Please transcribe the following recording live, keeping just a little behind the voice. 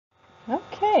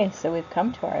Okay, so we've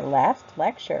come to our last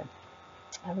lecture.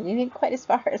 We didn't get quite as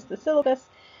far as the syllabus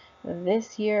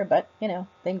this year, but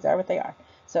things are what they are.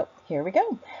 So here we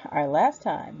go. Our last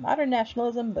time, Modern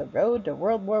Nationalism, the Road to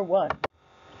World War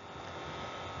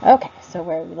I. Okay, so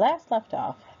where we last left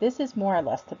off, this is more or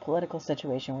less the political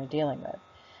situation we're dealing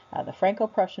with. The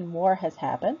Franco-Prussian War has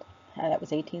happened. That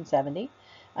was 1870.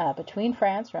 Between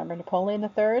France, remember Napoleon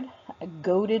III,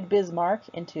 goaded Bismarck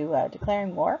into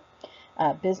declaring war.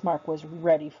 Bismarck was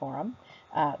ready for him.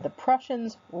 The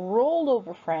Prussians rolled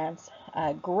over France,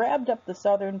 grabbed up the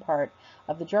southern part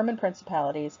of the German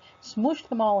principalities, smooshed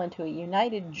them all into a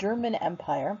united German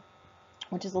empire,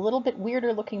 which is a little bit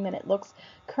weirder looking than it looks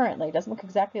currently. It doesn't look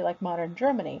exactly like modern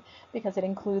Germany because it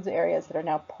includes areas that are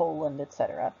now Poland,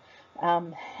 etc.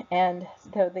 And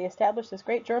so they established this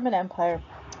great German empire,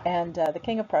 and the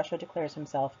King of Prussia declares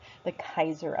himself the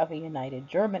Kaiser of a united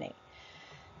Germany.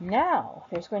 Now,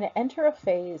 there's going to enter a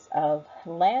phase of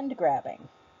land grabbing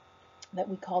that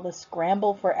we call the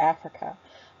scramble for Africa,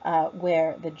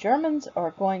 where the Germans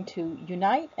are going to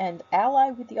unite and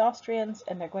ally with the Austrians,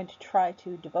 and they're going to try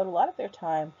to devote a lot of their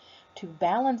time to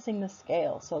balancing the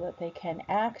scale so that they can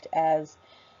act as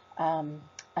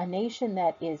a nation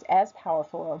that is as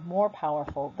powerful or more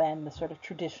powerful than the sort of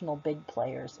traditional big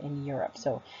players in Europe.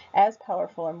 So as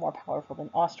powerful or more powerful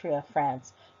than Austria,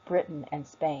 France, Britain, and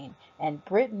Spain. And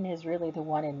Britain is really the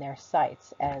one in their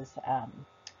sights as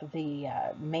the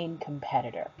main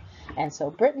competitor. And so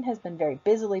Britain has been very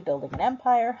busily building an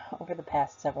empire over the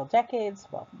past several decades,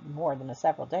 well, more than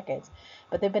several decades,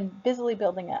 but they've been busily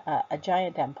building a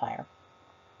giant empire.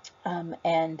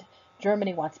 And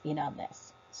Germany wants in on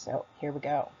this. So here we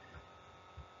go.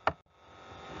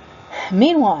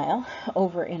 Meanwhile,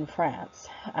 over in France,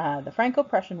 the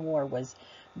Franco-Prussian War was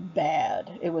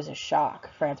bad. It was a shock.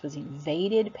 France was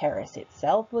invaded. Paris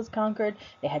itself was conquered.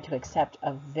 They had to accept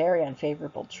a very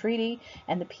unfavorable treaty,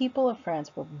 and the people of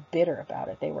France were bitter about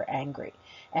it. They were angry.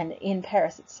 And in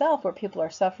Paris itself, where people are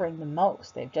suffering the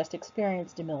most, they've just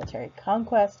experienced a military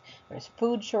conquest. There's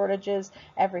food shortages.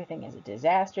 Everything is a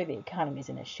disaster. The economy is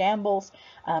in a shambles.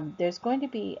 There's going to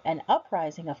be an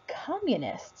uprising of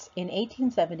communists in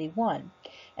 1871,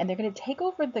 and they're going to take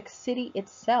over the city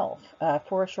itself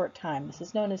for a short time. This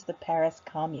is known as the Paris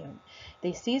Commune.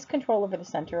 They seize control over the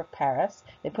center of Paris.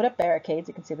 They put up barricades.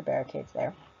 You can see the barricades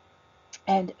there.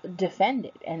 And defend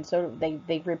it, and so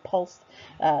they repulsed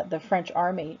the French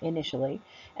army initially,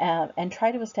 and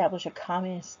try to establish a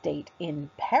communist state in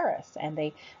Paris. And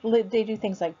they do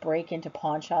things like break into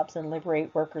pawn shops and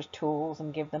liberate workers' tools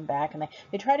and give them back, and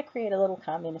they try to create a little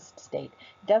communist state.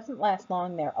 It doesn't last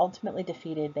long. They're ultimately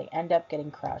defeated. They end up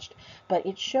getting crushed, but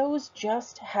it shows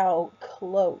just how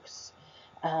close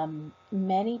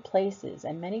many places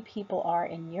and many people are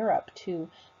in Europe to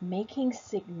making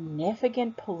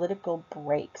significant political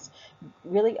breaks,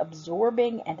 really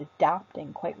absorbing and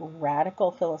adopting quite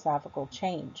radical philosophical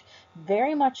change.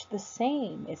 Very much the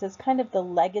same. This is kind of the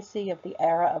legacy of the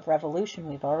era of revolution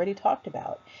we've already talked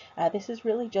about. This is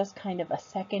really just kind of a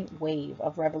second wave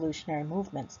of revolutionary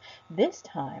movements. This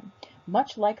time,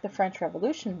 much like the French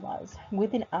Revolution was,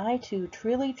 with an eye to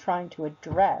truly trying to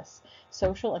address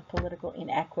social and political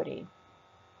inequity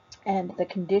and the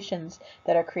conditions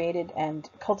that are created and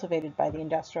cultivated by the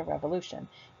Industrial Revolution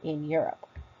in Europe.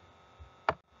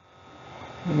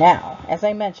 Now, as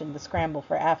I mentioned, the scramble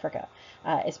for Africa.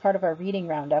 As part of our reading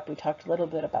roundup, we talked a little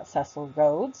bit about Cecil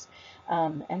Rhodes.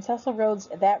 And Cecil Rhodes,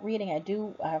 that reading I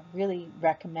do really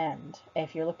recommend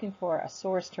if you're looking for a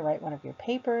source to write one of your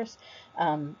papers.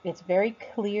 It's very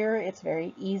clear, it's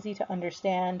very easy to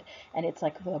understand, and it's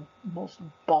like the most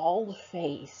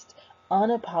bald-faced,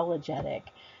 unapologetic,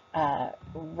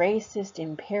 racist,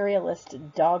 imperialist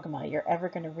dogma you're ever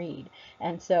going to read.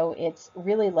 And so it's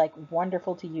really like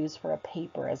wonderful to use for a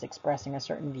paper as expressing a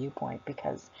certain viewpoint,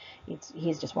 because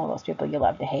he's just one of those people you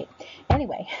love to hate.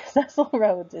 Anyway, Cecil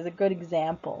Rhodes is a good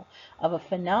example of a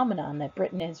phenomenon that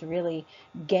Britain is really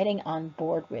getting on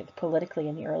board with politically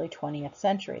in the early 20th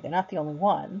century. They're not the only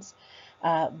ones,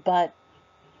 but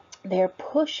they're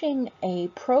pushing a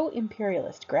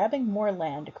pro-imperialist, grabbing more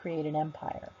land to create an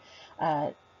empire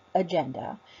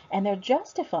agenda, and they're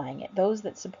justifying it, those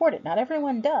that support it. Not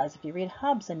everyone does. If you read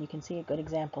Hobson, you can see a good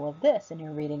example of this in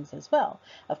your readings as well,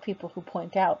 of people who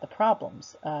point out the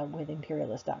problems with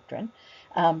imperialist doctrine.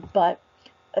 But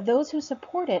those who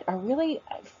support it are really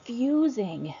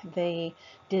fusing the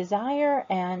desire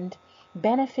and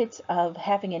benefits of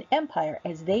having an empire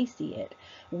as they see it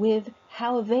with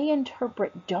how they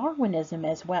interpret Darwinism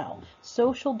as well.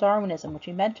 Social Darwinism, which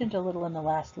we mentioned a little in the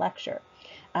last lecture.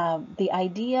 The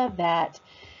idea that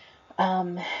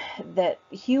that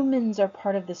humans are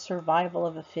part of the survival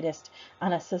of the fittest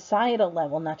on a societal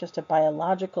level, not just a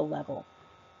biological level.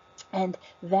 And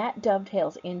that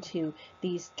dovetails into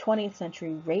these 20th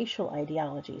century racial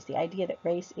ideologies, the idea that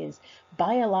race is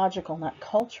biological, not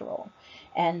cultural,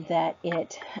 and that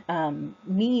it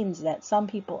means that some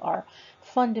people are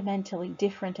fundamentally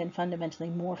different and fundamentally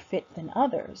more fit than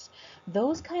others.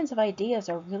 Those kinds of ideas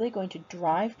are really going to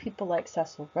drive people like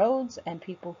Cecil Rhodes and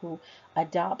people who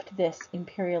adopt this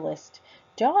imperialist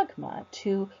dogma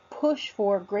to push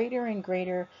for greater and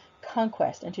greater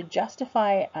conquest and to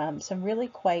justify some really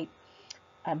quite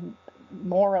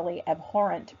morally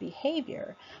abhorrent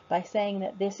behavior by saying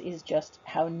that this is just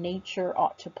how nature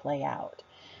ought to play out.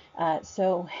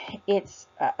 So it's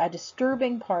a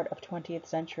disturbing part of 20th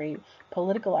century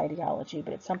political ideology,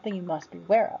 but it's something you must be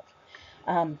aware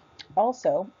of.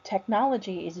 Also,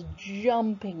 technology is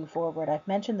jumping forward. I've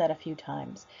mentioned that a few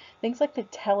times. Things like the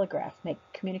telegraph make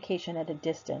communication at a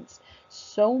distance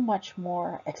so much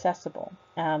more accessible.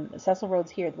 Cecil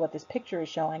Rhodes here, what this picture is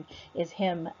showing is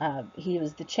him. He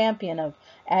was the champion of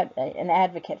an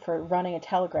advocate for running a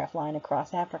telegraph line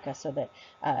across Africa so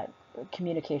that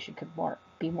communication could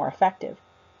be more effective.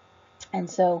 And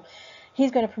so he's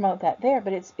going to promote that there,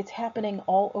 but it's happening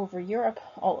all over Europe,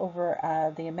 all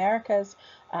over the Americas,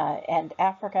 and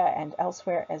Africa and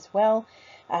elsewhere as well.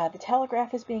 The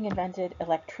telegraph is being invented.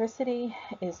 Electricity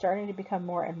is starting to become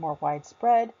more and more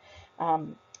widespread.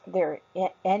 There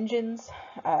are engines,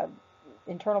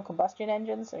 internal combustion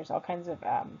engines. There's all kinds of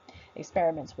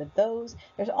experiments with those.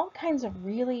 There's all kinds of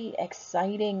really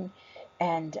exciting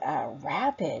and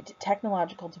rapid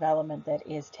technological development that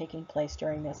is taking place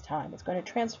during this time. It's going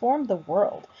to transform the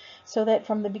world so that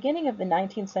from the beginning of the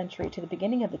 19th century to the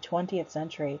beginning of the 20th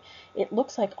century, it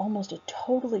looks like almost a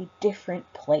totally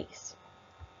different place.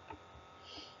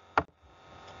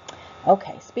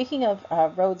 Okay, speaking of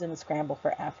Rhodes and the scramble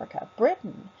for Africa,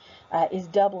 Britain is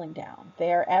doubling down.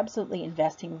 They are absolutely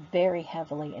investing very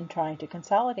heavily in trying to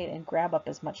consolidate and grab up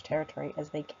as much territory as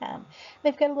they can.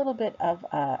 They've got a little bit of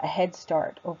a head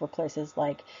start over places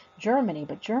like Germany,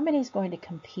 but Germany is going to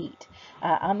compete.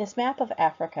 On this map of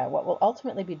Africa, what will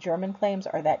ultimately be German claims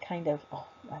are that kind of, oh,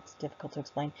 that's difficult to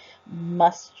explain,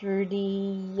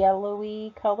 mustardy,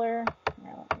 yellowy color.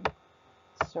 Now, let me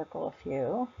circle a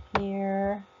few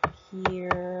here.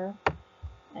 Here,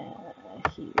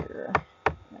 here,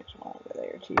 there's one over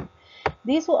there too.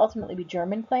 These will ultimately be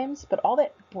German claims, but all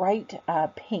that bright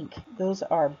pink, those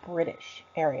are British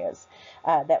areas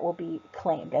that will be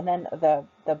claimed. And then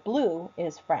the blue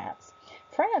is France.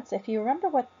 France, if you remember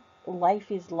what life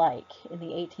is like in the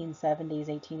 1870s,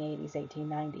 1880s,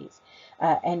 1890s,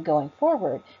 and going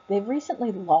forward, they've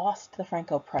recently lost the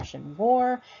Franco-Prussian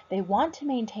War. They want to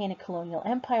maintain a colonial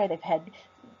empire. They've had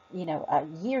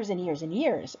years and years and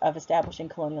years of establishing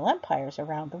colonial empires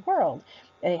around the world.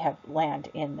 They have land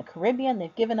in the Caribbean.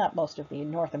 They've given up most of the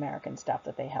North American stuff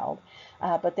that they held,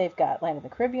 but they've got land in the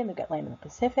Caribbean, they've got land in the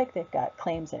Pacific, they've got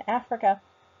claims in Africa.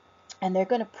 And they're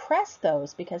going to press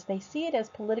those because they see it as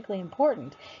politically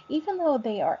important, even though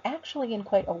they are actually in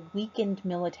quite a weakened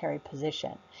military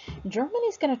position.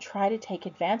 Germany's going to try to take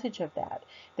advantage of that.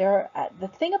 The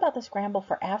thing about the scramble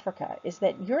for Africa is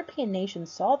that European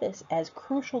nations saw this as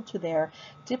crucial to their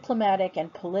diplomatic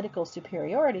and political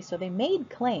superiority, so they made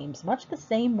claims much the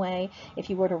same way if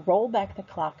you were to roll back the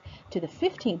clock to the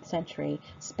 15th century.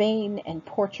 Spain and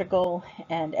Portugal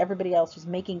and everybody else was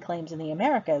making claims in the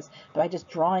Americas by just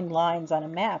drawing lines on a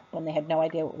map when they had no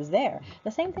idea what was there.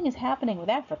 The same thing is happening with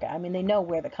Africa. I mean, they know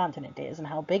where the continent is and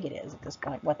how big it is at this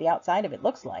point, what the outside of it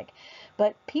looks like.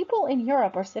 But people in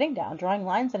Europe are sitting down, drawing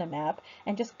lines on a map,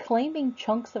 and just claiming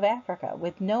chunks of Africa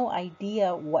with no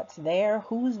idea what's there,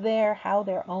 who's there, how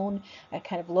their own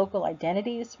kind of local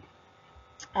identities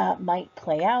might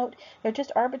play out. They're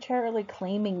just arbitrarily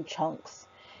claiming chunks.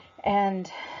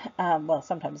 And, well,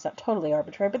 sometimes it's not totally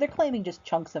arbitrary, but they're claiming just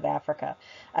chunks of Africa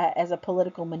as a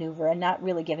political maneuver and not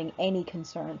really giving any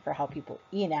concern for how people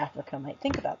in Africa might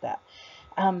think about that.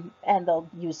 And they'll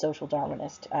use social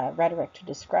Darwinist rhetoric to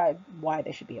describe why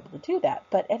they should be able to do that.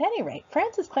 But at any rate,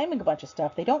 France is claiming a bunch of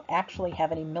stuff they don't actually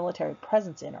have any military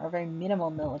presence in, or very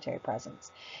minimal military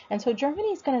presence. And so Germany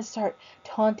is going to start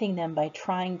taunting them by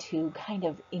trying to kind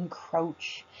of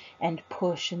encroach and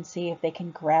push and see if they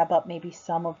can grab up maybe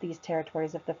some of these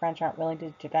territories if the French aren't willing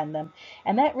to defend them.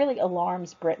 And that really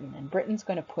alarms Britain, and Britain's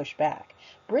going to push back.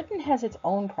 Britain has its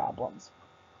own problems.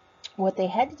 What they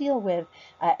had to deal with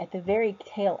at the very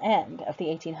tail end of the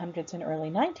 1800s and early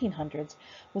 1900s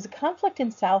was a conflict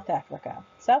in South Africa.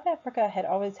 South Africa had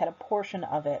always had a portion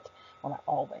of it, well, not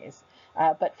always,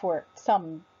 but for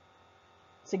some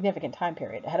significant time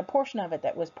period. It had a portion of it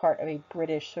that was part of a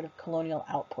British sort of colonial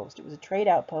outpost. It was a trade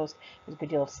outpost. There was a good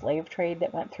deal of slave trade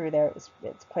that went through there.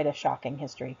 It's quite a shocking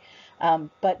history.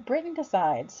 But Britain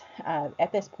decides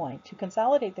at this point to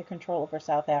consolidate their control over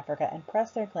South Africa and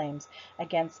press their claims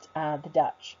against the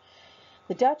Dutch.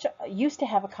 The Dutch used to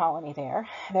have a colony there.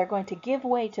 They're going to give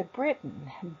way to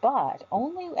Britain, but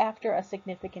only after a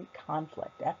significant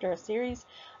conflict, after a series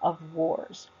of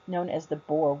wars known as the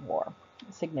Boer War,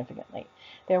 significantly.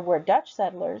 There were Dutch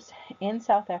settlers in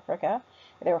South Africa.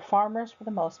 They were farmers for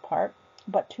the most part,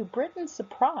 but to Britain's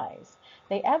surprise,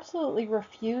 they absolutely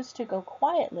refused to go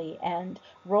quietly and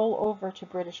roll over to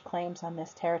British claims on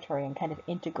this territory and kind of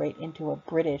integrate into a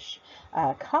British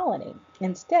colony.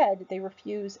 Instead, they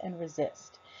refuse and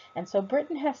resist. And so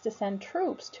Britain has to send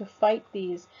troops to fight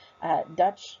these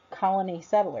Dutch colony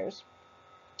settlers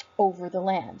over the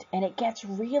land. And it gets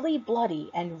really bloody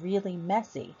and really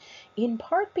messy, in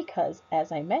part because,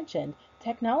 as I mentioned,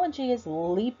 technology is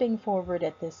leaping forward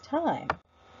at this time.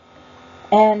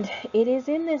 And it is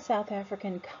in this South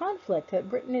African conflict that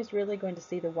Britain is really going to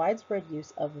see the widespread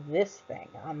use of this thing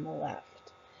on the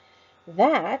left.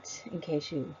 That, in case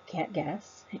you can't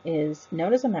guess, is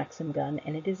known as a Maxim gun,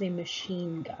 and it is a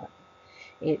machine gun.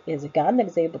 It is a gun that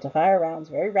is able to fire rounds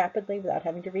very rapidly without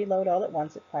having to reload all at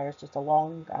once. It fires just a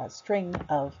long string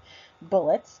of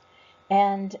bullets.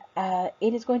 And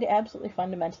it is going to absolutely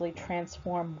fundamentally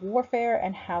transform warfare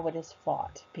and how it is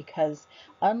fought, because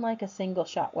unlike a single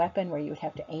shot weapon where you would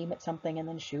have to aim at something and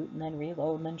then shoot and then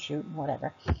reload and then shoot and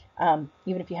whatever,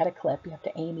 even if you had a clip, you have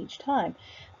to aim each time.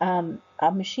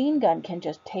 A machine gun can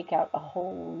just take out a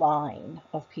whole line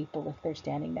of people if they're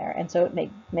standing there. And so it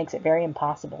makes it very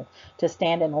impossible to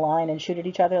stand in a line and shoot at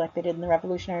each other like they did in the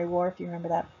Revolutionary War, if you remember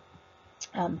that.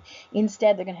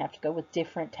 Instead, they're going to have to go with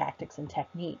different tactics and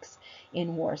techniques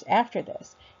in wars after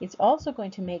this. It's also going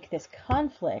to make this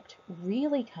conflict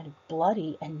really kind of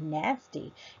bloody and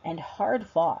nasty and hard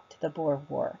fought, the Boer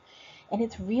War. And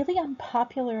it's really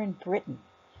unpopular in Britain.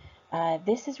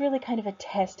 This is really kind of a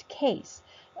test case.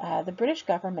 The British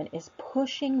government is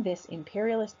pushing this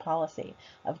imperialist policy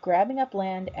of grabbing up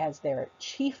land as their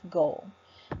chief goal.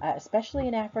 Especially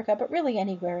in Africa, but really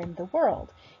anywhere in the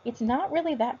world. It's not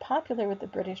really that popular with the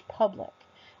British public,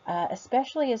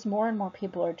 especially as more and more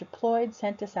people are deployed,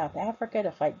 sent to South Africa to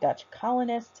fight Dutch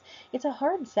colonists. It's a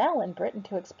hard sell in Britain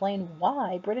to explain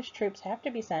why British troops have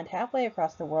to be sent halfway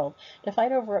across the world to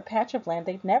fight over a patch of land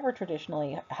they'd never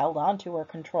traditionally held onto or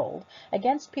controlled,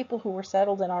 against people who were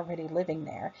settled and already living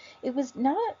there. It was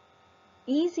not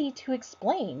easy to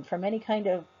explain from any kind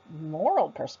of moral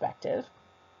perspective,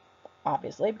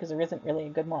 obviously, because there isn't really a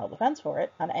good moral defense for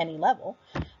it on any level.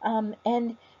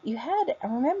 And you had,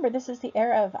 remember, this is the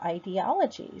era of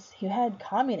ideologies. You had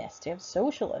communists, you have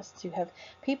socialists, you have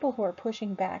people who are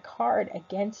pushing back hard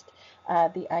against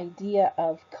the idea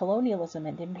of colonialism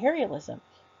and imperialism.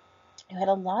 You had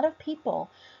a lot of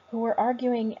people who were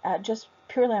arguing just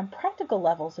purely on practical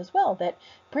levels as well, that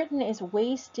Britain is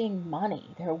wasting money.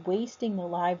 They're wasting the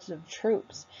lives of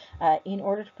troops in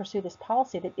order to pursue this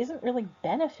policy that isn't really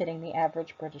benefiting the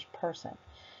average British person.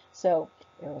 So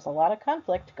there was a lot of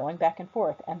conflict going back and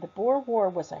forth, and the Boer War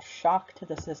was a shock to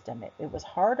the system. It was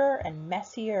harder and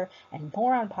messier and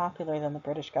more unpopular than the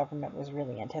British government was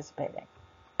really anticipating.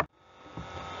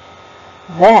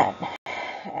 Then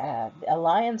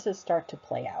alliances start to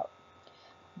play out.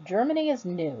 Germany is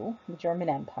new, the German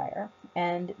Empire,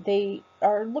 and they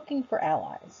are looking for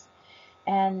allies.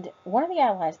 And one of the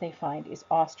allies they find is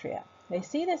Austria. They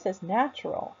see this as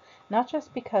natural, not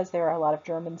just because there are a lot of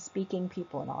German-speaking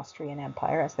people in Austrian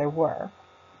Empire, as there were,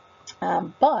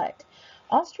 but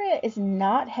Austria is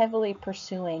not heavily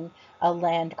pursuing a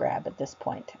land grab at this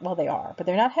point. Well, they are, but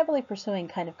they're not heavily pursuing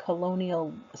kind of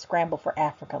colonial scramble for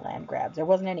Africa land grabs. There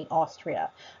wasn't any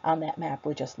Austria on that map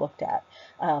we just looked at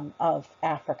of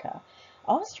Africa.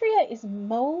 Austria is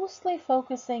mostly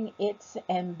focusing its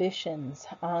ambitions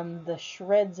on the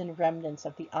shreds and remnants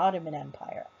of the Ottoman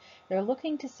Empire. They're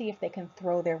looking to see if they can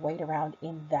throw their weight around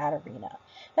in that arena.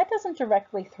 That doesn't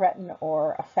directly threaten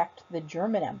or affect the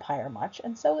German Empire much,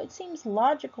 and so it seems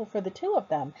logical for the two of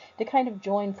them to kind of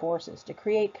join forces, to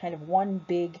create kind of one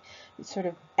big sort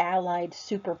of allied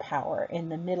superpower in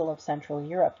the middle of Central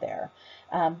Europe there,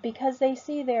 because they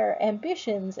see their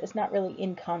ambitions as not really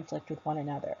in conflict with one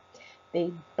another.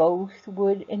 They both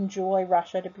would enjoy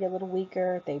Russia to be a little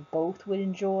weaker. They both would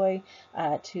enjoy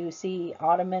to see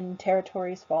Ottoman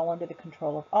territories fall under the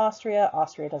control of Austria.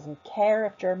 Austria doesn't care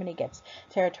if Germany gets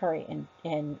territory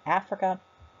in Africa,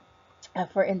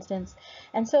 for instance.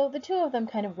 And so the two of them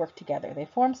kind of work together. They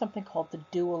form something called the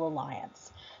Dual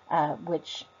Alliance,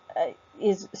 which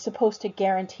is supposed to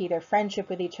guarantee their friendship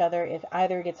with each other. If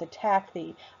either gets attacked,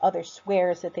 the other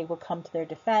swears that they will come to their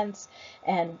defense,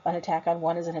 and an attack on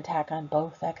one is an attack on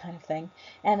both, that kind of thing.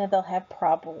 And that they'll have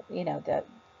the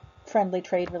friendly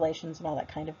trade relations and all that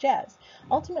kind of jazz.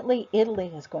 Ultimately,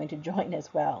 Italy is going to join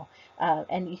as well.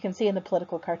 And you can see in the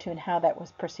political cartoon how that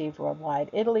was perceived worldwide.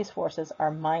 Italy's forces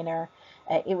are minor.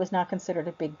 It was not considered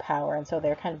a big power, and so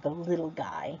they're kind of the little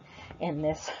guy in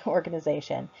this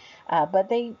organization. But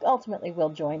they ultimately will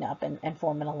join up and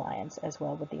form an alliance as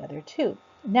well with the other two.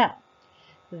 Now,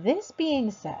 this being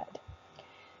said,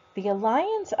 the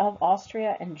alliance of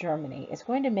Austria and Germany is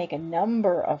going to make a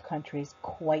number of countries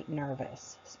quite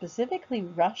nervous, specifically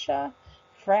Russia,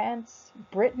 France,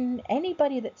 Britain,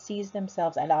 anybody that sees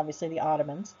themselves, and obviously the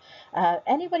Ottomans,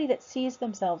 anybody that sees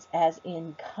themselves as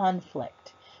in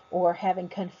conflict or having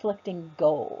conflicting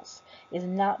goals is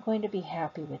not going to be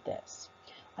happy with this.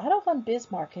 Otto von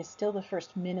Bismarck is still the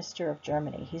first minister of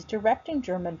Germany. He's directing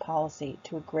German policy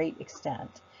to a great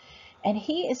extent. And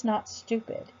he is not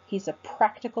stupid. He's a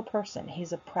practical person.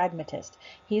 He's a pragmatist.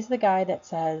 He's the guy that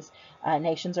says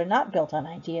nations are not built on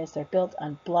ideas. They're built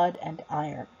on blood and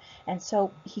iron. And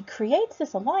so he creates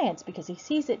this alliance because he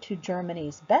sees it to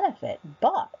Germany's benefit,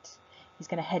 but he's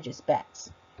going to hedge his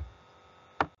bets.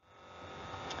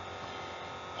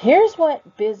 Here's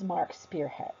what Bismarck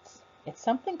spearheads. It's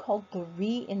something called the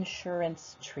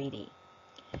Reinsurance Treaty.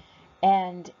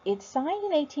 And it's signed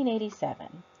in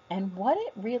 1887. And what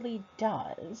it really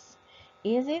does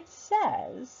is it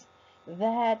says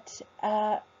that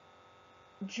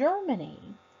Germany,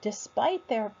 despite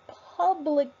their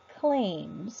public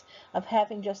claims of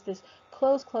having just this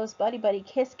close, buddy-buddy,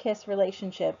 kiss-kiss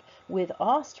relationship with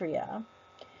Austria,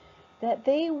 that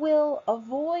they will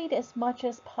avoid as much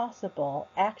as possible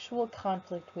actual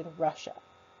conflict with Russia.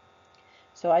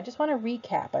 So I just want to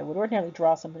recap. I would ordinarily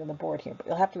draw something on the board here, but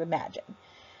you'll have to imagine.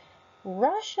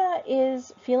 Russia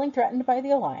is feeling threatened by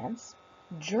the alliance.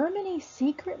 Germany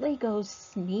secretly goes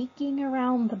sneaking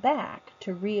around the back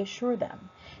to reassure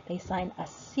them. They sign a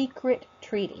secret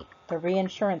treaty, the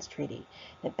Reinsurance Treaty,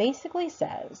 that basically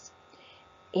says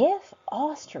if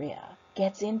Austria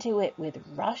gets into it with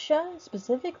Russia,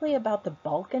 specifically about the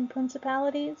Balkan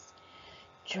principalities,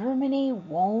 Germany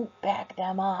won't back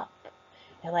them up.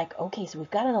 They're like, okay, so we've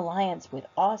got an alliance with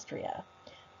Austria,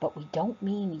 but we don't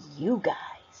mean you guys.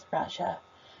 Russia,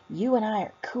 you and I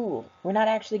are cool. We're not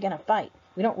actually going to fight.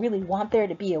 We don't really want there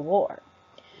to be a war.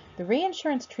 The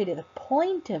Reinsurance Treaty, the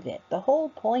point of it, the whole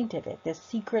point of it, this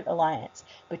secret alliance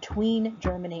between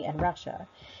Germany and Russia,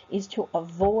 is to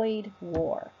avoid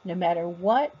war. No matter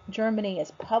what Germany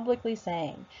is publicly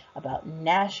saying about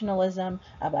nationalism,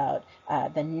 about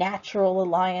the natural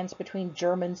alliance between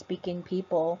German-speaking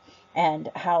people, and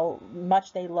how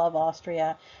much they love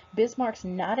Austria, Bismarck's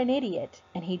not an idiot,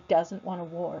 and he doesn't want a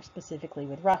war specifically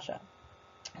with Russia.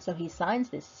 So he signs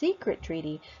this secret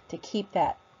treaty to keep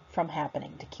that from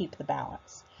happening, to keep the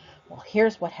balance. Well,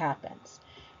 here's what happens.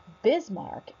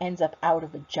 Bismarck ends up out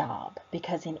of a job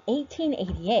because in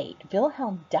 1888,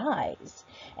 Wilhelm dies,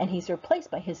 and he's replaced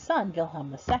by his son,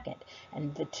 Wilhelm II.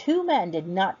 And the two men did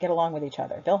not get along with each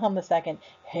other. Wilhelm II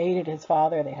hated his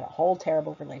father. They had a whole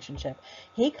terrible relationship.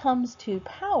 He comes to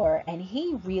power, and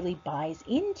he really buys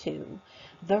into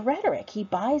the rhetoric. He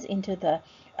buys into the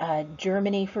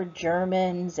Germany for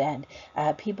Germans, and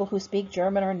people who speak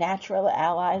German are natural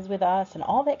allies with us, and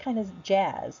all that kind of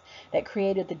jazz that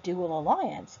created the dual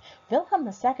alliance. Wilhelm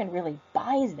II really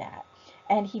buys that,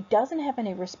 and he doesn't have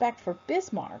any respect for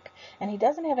Bismarck, and he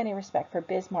doesn't have any respect for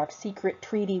Bismarck's secret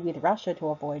treaty with Russia to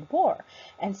avoid war.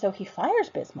 And so he fires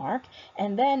Bismarck,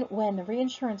 and then when the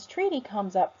Reinsurance Treaty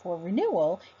comes up for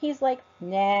renewal, he's like,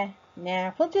 nah,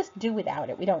 we'll just do without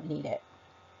it. We don't need it.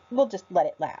 We'll just let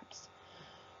it lapse.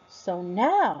 So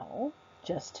now,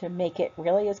 just to make it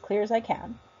really as clear as I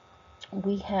can,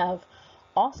 we have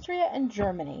Austria and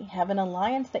Germany have an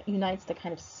alliance that unites the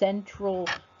kind of central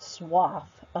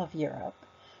swath of Europe.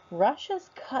 Russia's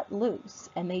cut loose,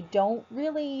 and they don't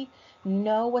really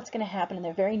know what's going to happen, and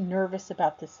they're very nervous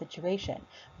about this situation.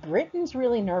 Britain's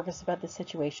really nervous about this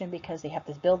situation because they have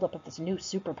this buildup of this new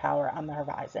superpower on the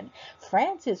horizon.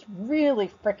 France is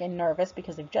really freaking nervous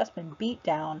because they've just been beat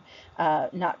down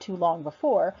not too long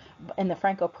before in the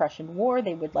Franco-Prussian War.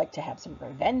 They would like to have some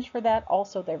revenge for that.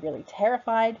 Also, they're really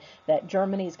terrified that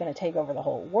Germany is going to take over the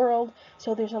whole world.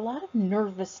 So there's a lot of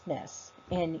nervousness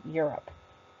in Europe.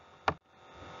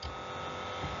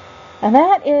 And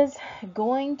that is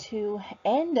going to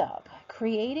end up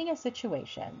creating a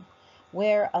situation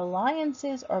where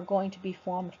alliances are going to be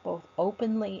formed both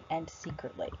openly and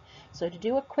secretly. So to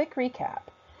do a quick recap,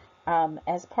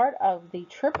 as part of the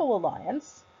Triple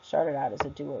Alliance, started out as a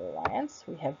dual alliance.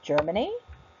 We have Germany,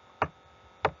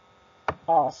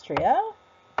 Austria,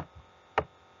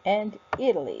 and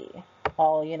Italy,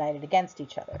 all united against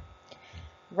each other.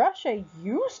 Russia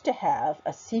used to have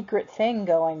a secret thing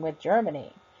going with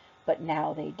Germany, but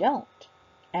now they don't.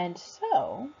 And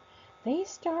so they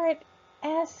start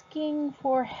asking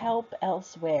for help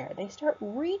elsewhere. They start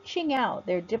reaching out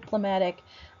their diplomatic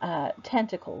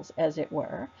tentacles, as it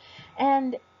were.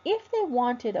 And if they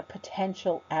wanted a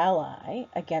potential ally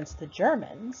against the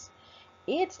Germans,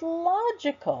 it's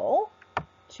logical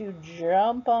to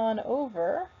jump on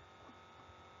over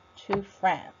to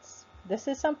France. This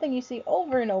is something you see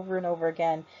over and over and over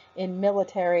again in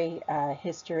military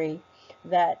history,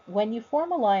 that when you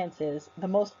form alliances, the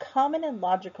most common and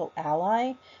logical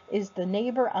ally is the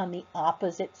neighbor on the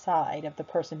opposite side of the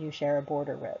person you share a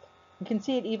border with. You can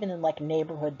see it even in like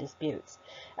neighborhood disputes.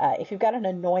 If you've got an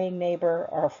annoying neighbor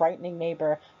or a frightening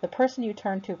neighbor, the person you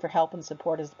turn to for help and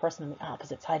support is the person on the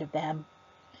opposite side of them,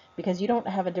 because you don't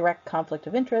have a direct conflict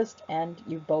of interest and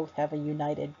you both have a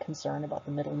united concern about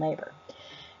the middle neighbor.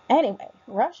 Anyway,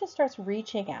 Russia starts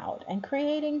reaching out and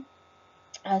creating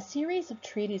a series of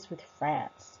treaties with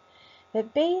France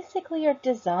that basically are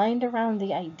designed around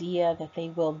the idea that they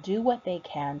will do what they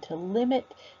can to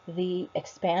limit the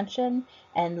expansion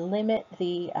and limit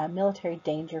the military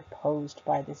danger posed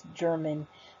by this German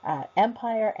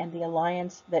empire and the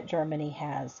alliance that Germany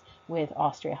has with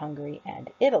Austria-Hungary and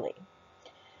Italy.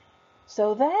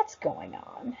 So that's going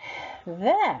on.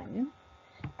 Then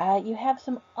you have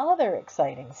some other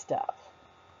exciting stuff.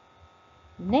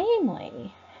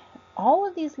 Namely, all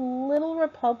of these little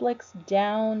republics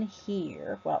down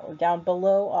here, well, down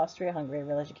below Austria-Hungary, I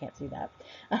realize you can't see that,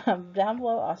 down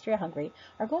below Austria-Hungary,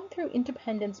 are going through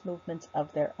independence movements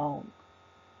of their own.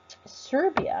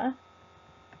 Serbia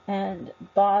and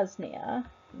Bosnia,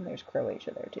 and there's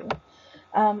Croatia there too,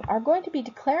 are going to be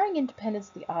declaring independence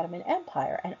of the Ottoman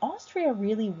Empire, and Austria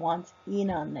really wants in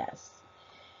on this.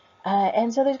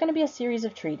 And so there's going to be a series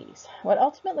of treaties. What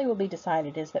ultimately will be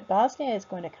decided is that Bosnia is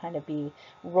going to kind of be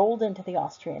rolled into the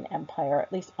Austrian Empire,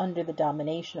 at least under the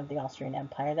domination of the Austrian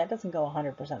Empire. That doesn't go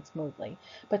 100% smoothly.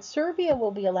 But Serbia will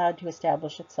be allowed to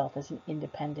establish itself as an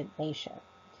independent nation.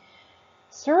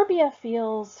 Serbia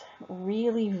feels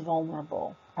really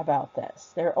vulnerable about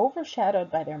this. They're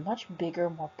overshadowed by their much bigger,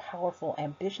 more powerful,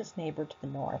 ambitious neighbor to the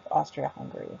north,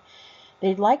 Austria-Hungary.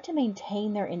 They'd like to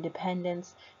maintain their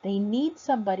independence. They need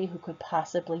somebody who could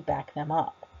possibly back them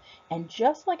up. And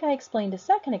just like I explained a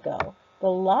second ago, the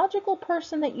logical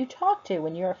person that you talk to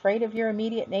when you're afraid of your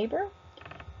immediate neighbor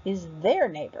is their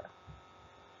neighbor.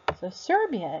 So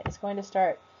Serbia is going to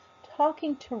start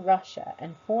talking to Russia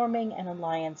and forming an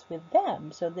alliance with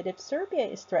them so that if Serbia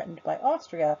is threatened by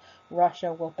Austria,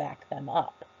 Russia will back them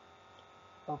up.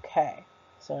 Okay,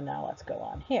 so now let's go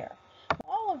on here.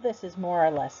 All of this is more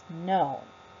or less known.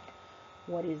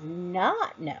 What is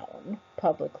not known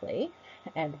publicly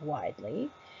and widely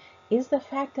is the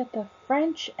fact that the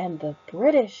French and the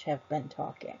British have been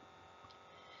talking.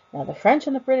 Now, the French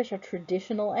and the British are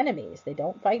traditional enemies. They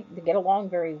don't fight, they get along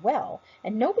very well,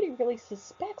 and nobody really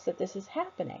suspects that this is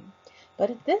happening. But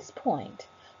at this point,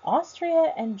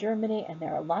 Austria and Germany and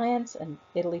their alliance, and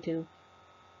Italy too,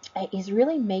 is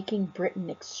really making Britain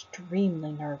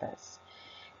extremely nervous.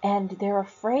 And they're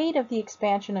afraid of the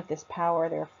expansion of this power.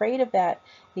 They're afraid of that,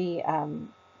 the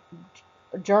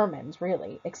Germans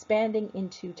really expanding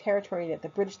into territory that the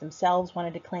British themselves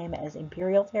wanted to claim as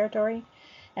imperial territory.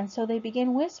 And so they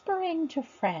begin whispering to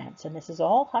France, and this is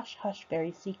all hush-hush,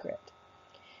 very secret.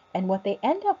 And what they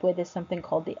end up with is something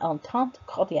called the Entente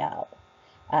Cordiale,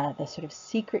 the sort of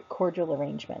secret cordial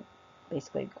arrangement.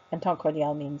 Basically, Entente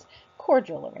Cordiale means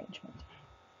cordial arrangement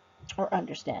or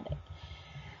understanding.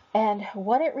 And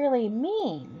what it really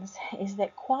means is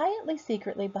that quietly,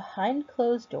 secretly, behind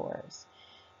closed doors,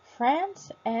 France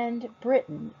and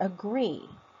Britain agree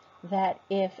that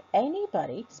if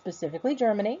anybody, specifically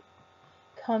Germany,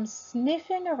 comes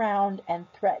sniffing around and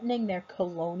threatening their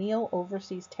colonial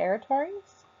overseas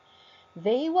territories,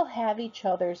 they will have each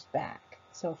other's back.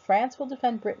 So France will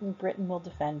defend Britain, Britain will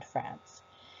defend France.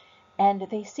 And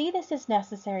they see this as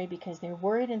necessary because they're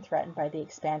worried and threatened by the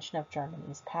expansion of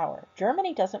Germany's power.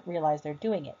 Germany doesn't realize they're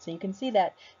doing it. So you can see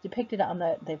that depicted on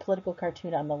the political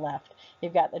cartoon on the left.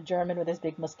 You've got the German with his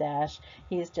big mustache.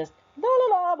 He's just la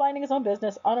la la, minding his own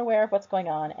business, unaware of what's going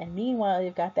on. And meanwhile,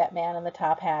 you've got that man in the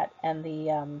top hat and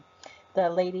the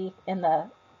lady in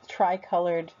the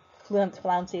tricolored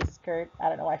flouncy skirt. I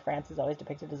don't know why France is always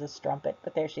depicted as a strumpet,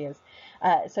 but there she is.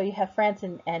 So you have France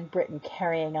and Britain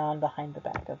carrying on behind the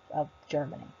back of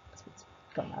Germany. That's what's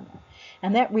going on there.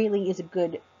 And that really is a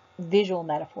good visual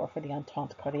metaphor for the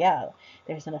Entente Cordiale.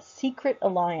 There's a secret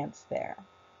alliance there.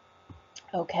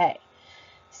 Okay.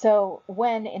 So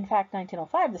when, in fact,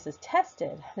 1905, this is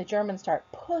tested, the Germans start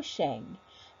pushing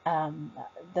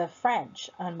the French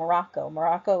on Morocco.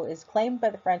 Morocco is claimed by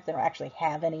the French. They don't actually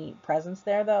have any presence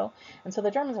there, though. And so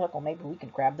the Germans are like, well, maybe we can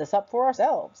grab this up for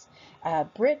ourselves.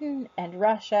 Britain and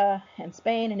Russia and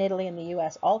Spain and Italy and the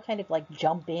U.S. all kind of like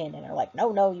jump in and are like,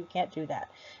 no, no, you can't do that.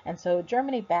 And so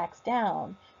Germany backs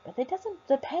down, but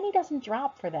the penny doesn't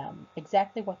drop for them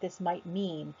exactly what this might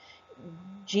mean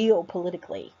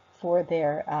geopolitically for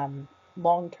their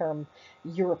long-term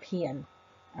European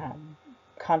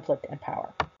conflict and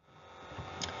power.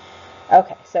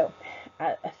 Okay, so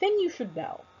a thing you should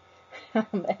know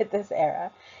at this era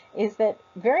is that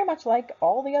very much like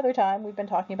all the other time we've been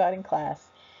talking about in class,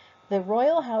 the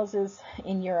royal houses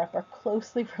in Europe are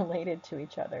closely related to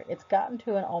each other. It's gotten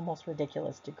to an almost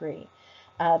ridiculous degree.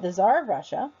 The Tsar of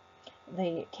Russia,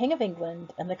 the King of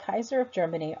England, and the Kaiser of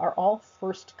Germany are all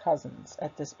first cousins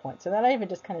at this point. So they're not even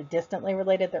just kind of distantly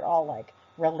related, they're all like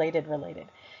related.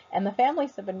 And the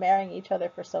families have been marrying each other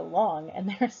for so long, and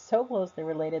they're so closely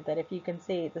related that if you can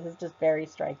see, this is just very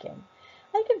striking.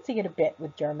 I can see it a bit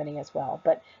with Germany as well,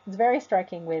 but it's very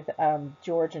striking with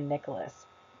George and Nicholas.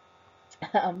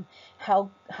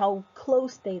 How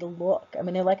close they look. I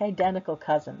mean, they're like identical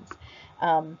cousins.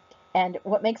 And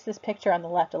what makes this picture on the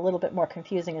left a little bit more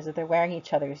confusing is that they're wearing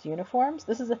each other's uniforms.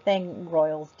 This is a thing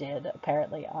royals did,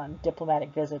 apparently, on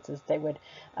diplomatic visits, is they would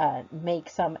make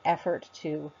some effort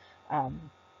to, I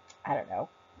don't know,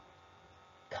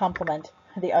 compliment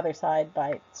the other side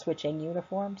by switching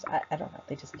uniforms. I don't know,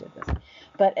 they just did this.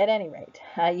 But at any rate,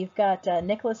 you've got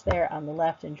Nicholas there on the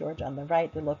left and George on the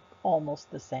right. They look almost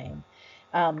the same.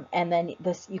 And then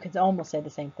this, you could almost say the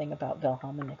same thing about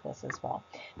Wilhelm and Nicholas as well.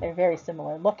 They're very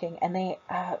similar looking, and they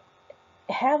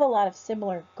have a lot of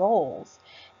similar goals,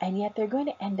 and yet they're going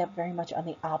to end up very much on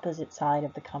the opposite side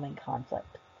of the coming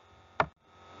conflict.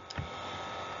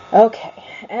 Okay,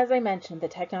 as I mentioned, the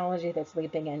technology that's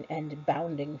leaping and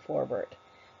bounding forward.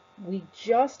 We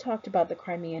just talked about the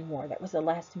Crimean War. That was the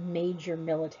last major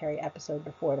military episode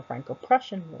before the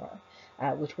Franco-Prussian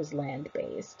War, which was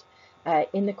land-based.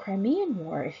 In the Crimean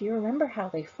War, if you remember how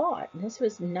they fought, and this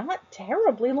was not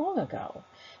terribly long ago,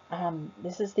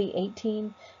 this is the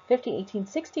 1850,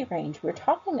 1860 range, we're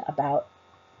talking about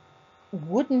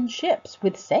wooden ships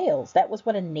with sails. That was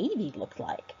what a navy looked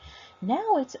like.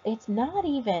 Now it's not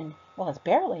even, well, it's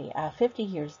barely 50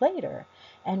 years later,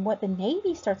 and what the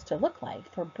navy starts to look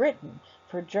like for Britain,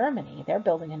 for Germany, they're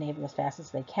building a navy as fast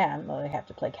as they can, though they have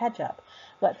to play catch up,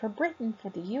 but for Britain, for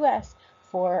the U.S.,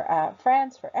 for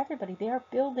France, for everybody, they are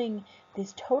building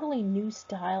this totally new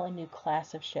style and new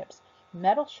class of ships.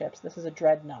 Metal ships, this is a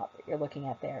dreadnought that you're looking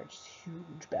at there, just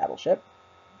huge battleship.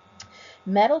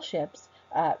 Metal ships,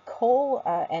 coal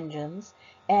engines,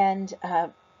 and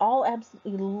all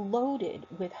absolutely loaded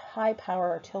with high-power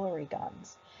artillery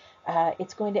guns.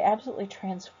 It's going to absolutely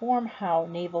transform how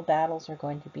naval battles are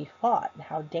going to be fought, and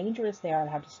how dangerous they are and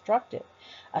how destructive.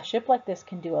 A ship like this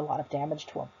can do a lot of damage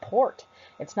to a port.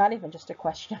 It's not even just a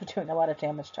question of doing a lot of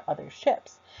damage to other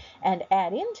ships. And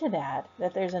add into that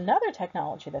there's another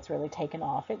technology that's really taken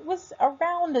off. It was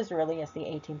around as early as the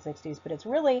 1860s, but it's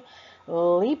really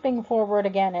leaping forward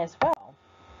again as well.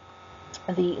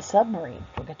 The submarine.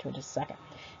 We'll get to it in just a second.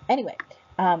 Anyway,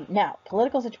 now,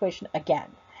 political situation again.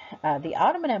 The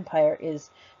Ottoman Empire is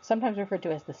sometimes referred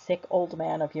to as the sick old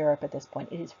man of Europe at this point.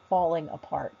 It is falling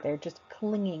apart. They're just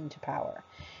clinging to power.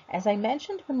 As I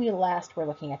mentioned when we last were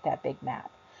looking at that big map,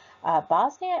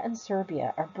 Bosnia and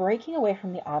Serbia are breaking away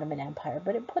from the Ottoman Empire,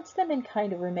 but it puts them in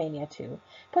kind of, Romania too,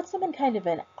 puts them in kind of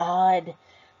an odd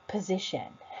position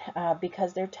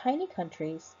because they're tiny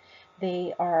countries.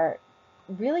 They are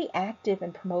really active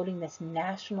in promoting this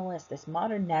nationalist, this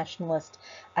modern nationalist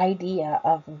idea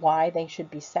of why they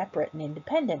should be separate and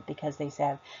independent, because they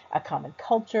have a common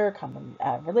culture, common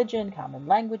religion, common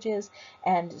languages,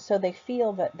 and so they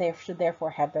feel that they should therefore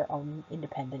have their own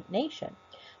independent nation.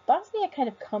 Bosnia kind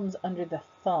of comes under the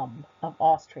thumb of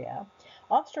Austria.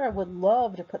 Austria would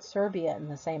love to put Serbia in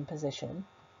the same position.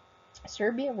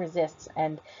 Serbia resists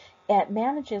and it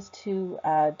manages to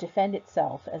defend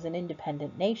itself as an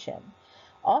independent nation.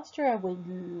 Austria would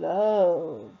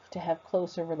love to have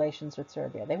closer relations with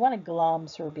Serbia. They want to glom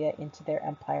Serbia into their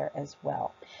empire as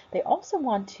well. They also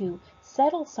want to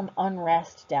settle some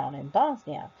unrest down in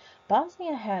Bosnia.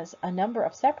 Bosnia has a number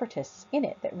of separatists in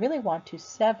it that really want to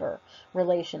sever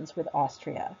relations with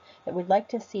Austria, that would like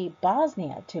to see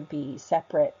Bosnia to be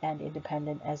separate and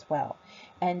independent as well.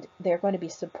 And they're going to be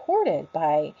supported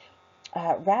by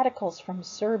radicals from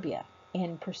Serbia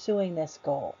in pursuing this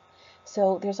goal.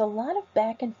 So there's a lot of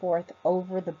back and forth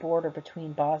over the border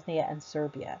between Bosnia and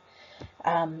Serbia.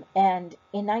 And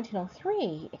in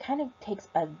 1903, it kind of takes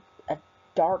a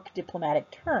dark diplomatic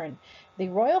turn. The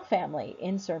royal family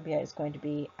in Serbia is going to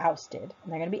be ousted,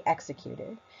 and they're going to be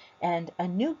executed, and a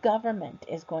new government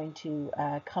is going to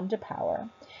come to power.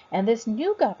 And this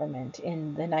new government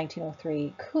in the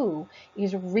 1903 coup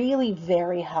is really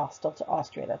very hostile to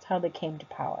Austria. That's how they came to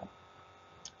power.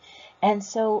 And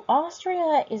so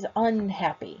Austria is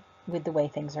unhappy with the way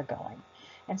things are going.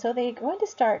 And so they're going to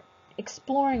start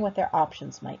exploring what their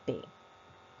options might be.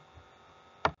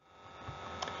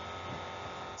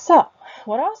 So,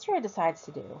 what Austria decides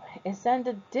to do is send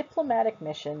a diplomatic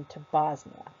mission to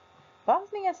Bosnia.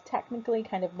 Bosnia is technically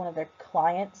kind of one of their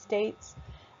client states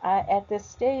at this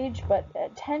stage, but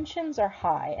tensions are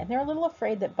high, and they're a little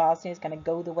afraid that Bosnia is going to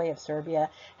go the way of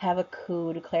Serbia, have a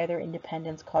coup, declare their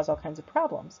independence, cause all kinds of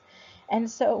problems. And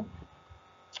so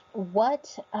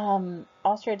what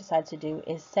Austria decides to do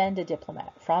is send a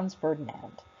diplomat, Franz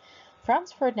Ferdinand.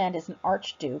 Franz Ferdinand is an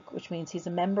archduke, which means he's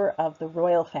a member of the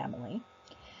royal family,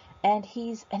 and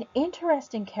he's an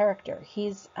interesting character.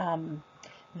 He's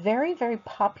very, very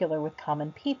popular with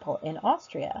common people in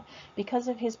Austria because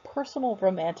of his personal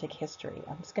romantic history.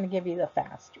 I'm just going to give you the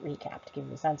fast recap to give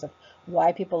you a sense of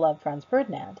why people love Franz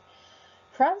Ferdinand.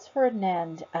 Franz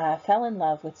Ferdinand fell in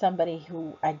love with somebody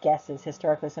who I guess is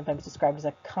historically sometimes described as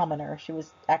a commoner. She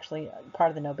was actually part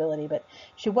of the nobility, but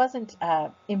she wasn't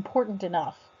important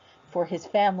enough for his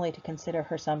family to consider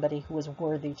her somebody who was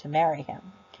worthy to marry him.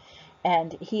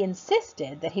 And he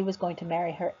insisted that he was going to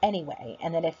marry her anyway,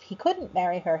 and that if he couldn't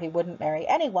marry her, he wouldn't marry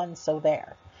anyone, so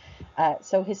there.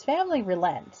 So his family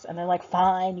relents, and they're like,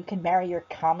 fine, you can marry your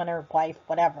commoner wife,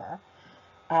 whatever.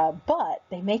 But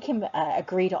they make him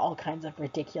agree to all kinds of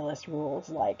ridiculous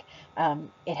rules, like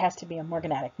it has to be a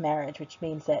morganatic marriage, which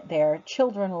means that their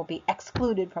children will be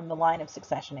excluded from the line of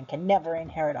succession and can never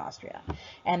inherit Austria.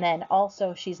 And then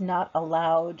also she's not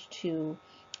allowed to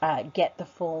get the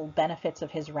full benefits of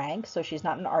his rank, so she's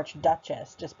not an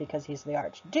archduchess just because he's the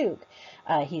archduke.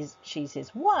 She's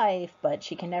his wife, but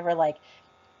she can never like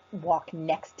walk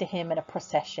next to him in a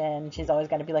procession. She's always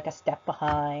got to be like a step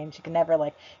behind. She can never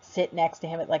like sit next to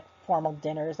him at like formal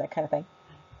dinners, that kind of thing.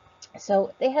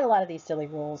 So they had a lot of these silly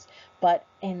rules, but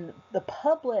in the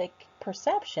public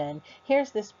perception,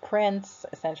 here's this prince,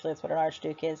 essentially that's what an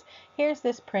archduke is, here's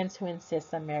this prince who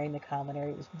insists on marrying the commoner.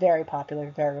 He was very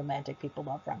popular, very romantic. People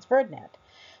love Franz Ferdinand.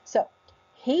 So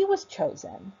he was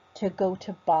chosen to go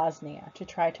to Bosnia to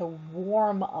try to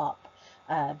warm up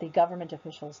the government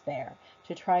officials there,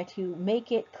 to try to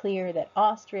make it clear that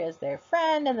Austria is their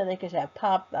friend and that they could have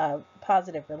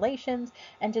positive relations,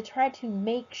 and to try to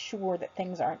make sure that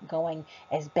things aren't going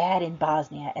as bad in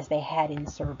Bosnia as they had in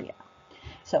Serbia.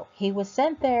 So he was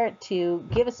sent there to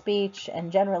give a speech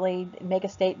and generally make a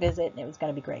state visit, and it was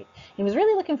going to be great. He was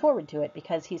really looking forward to it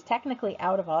because he's technically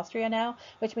out of Austria now,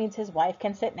 which means his wife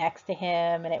can sit next to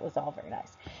him, and it was all very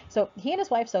nice. So he and his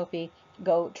wife Sophie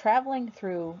go traveling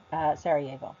through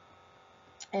Sarajevo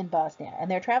in Bosnia, and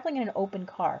they're traveling in an open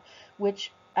car,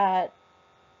 which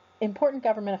important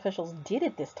government officials did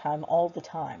at this time all the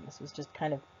time. This was just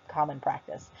kind of common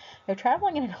practice. They're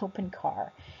traveling in an open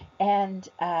car, and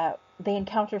they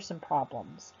encounter some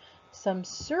problems.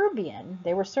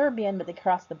 They were Serbian, but they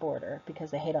crossed the border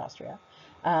because they hate Austria.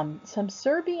 Some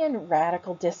Serbian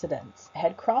radical dissidents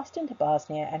had crossed into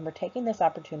Bosnia and were taking this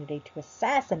opportunity to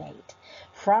assassinate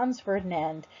Franz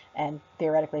Ferdinand and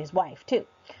theoretically his wife too.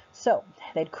 So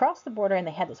they'd crossed the border and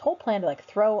they had this whole plan to like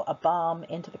throw a bomb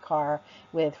into the car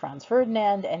with Franz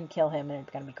Ferdinand and kill him, and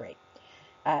it's going to be great.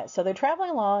 So they're traveling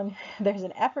along. There's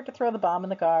an effort to throw the bomb in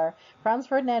the car. Franz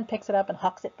Ferdinand picks it up and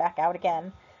hucks it back out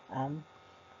again.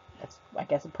 That's, I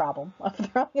guess, a problem of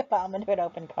throwing a bomb into an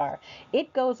open car.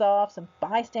 It goes off. Some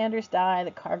bystanders die.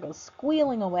 The car goes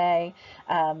squealing away.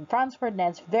 Franz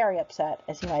Ferdinand's very upset,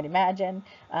 as you might imagine.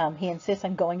 He insists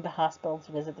on going to the hospital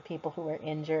to visit the people who were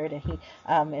injured, and he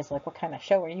is like, what kind of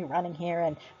show are you running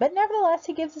here? But nevertheless,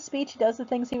 he gives a speech. He does the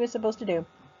things he was supposed to do.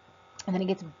 And then he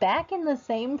gets back in the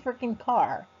same freaking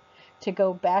car to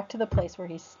go back to the place where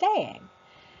he's staying.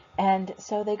 And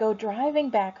so they go driving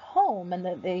back home, and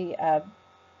the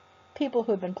people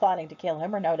who had been plotting to kill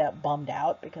him are no doubt bummed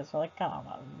out because they're like, oh,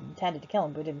 well, we intended to kill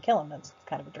him, but we didn't kill him. That's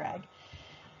kind of a drag.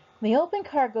 The open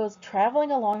car goes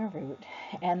traveling along a route,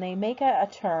 and they make a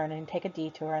turn and take a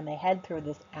detour, and they head through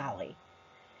this alley.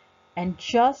 And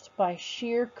just by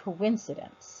sheer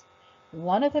coincidence,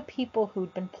 one of the people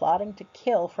who'd been plotting to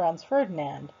kill Franz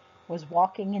Ferdinand was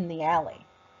walking in the alley.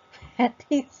 And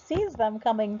he sees them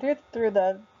coming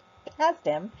past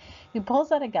him. He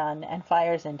pulls out a gun and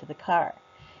fires into the car.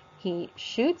 He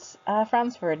shoots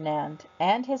Franz Ferdinand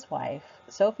and his wife.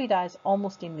 Sophie dies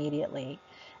almost immediately.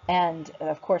 And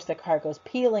of course, the car goes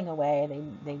peeling away.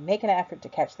 They make an effort to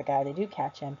catch the guy. They do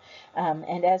catch him.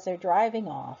 And as they're driving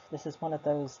off, this is one of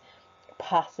those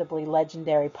possibly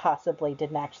legendary, possibly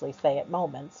didn't actually say it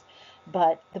moments.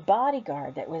 But the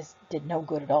bodyguard that did no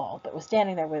good at all, but was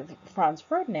standing there with Franz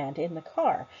Ferdinand in the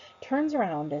car, turns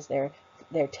around as they're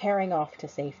tearing off to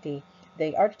safety.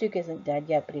 The Archduke isn't dead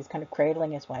yet, but he's kind of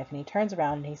cradling his wife, and he turns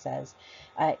around and he says,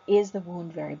 "Is the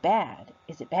wound very bad?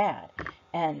 Is it bad?"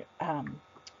 And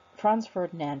Franz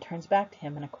Ferdinand turns back to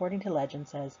him, and according to legend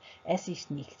says, "Es ist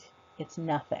nicht." It's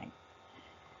nothing.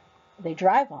 They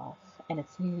drive off, and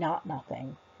it's not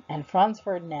nothing, and Franz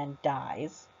Ferdinand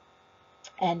dies,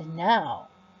 and now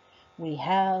we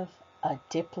have a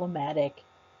diplomatic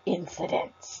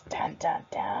incident. Dun, dun,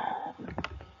 dun.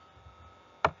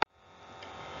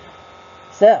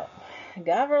 So,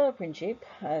 Gavrilo Princip,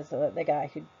 as the guy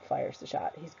who fires the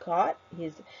shot, he's caught.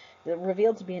 He's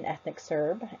revealed to be an ethnic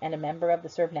Serb and a member of the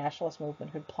Serb nationalist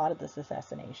movement who plotted this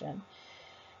assassination.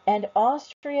 And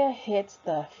Austria hits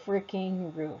the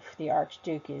freaking roof. The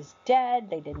Archduke is dead.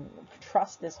 They didn't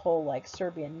trust this whole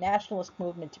Serbian nationalist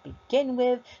movement to begin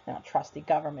with. They don't trust the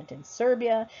government in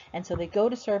Serbia. And so they go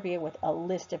to Serbia with a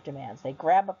list of demands. They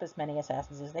grab up as many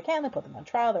assassins as they can. They put them on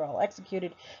trial. They're all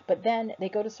executed. But then they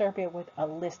go to Serbia with a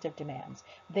list of demands.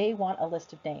 They want a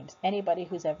list of names. Anybody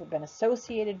who's ever been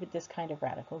associated with this kind of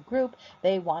radical group,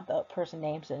 they want the person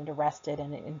named and arrested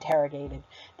and interrogated.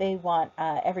 They want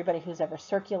everybody who's ever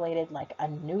circulated like a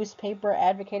newspaper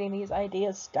advocating these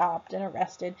ideas stopped and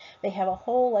arrested. They have a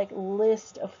whole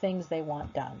list of things they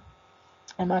want done.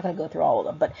 I'm not going to go through all of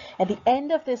them, but at the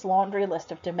end of this laundry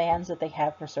list of demands that they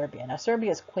have for Serbia, now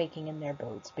Serbia is quaking in their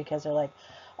boots because they're like,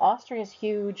 Austria is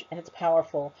huge and it's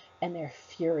powerful, and they're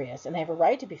furious, and they have a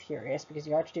right to be furious because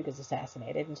the Archduke is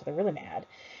assassinated, and so they're really mad,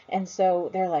 and so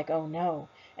they're like, oh no,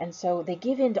 and so they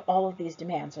give in to all of these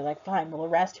demands. They're like, fine, we'll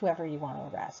arrest whoever you want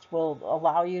to arrest, we'll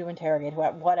allow you to interrogate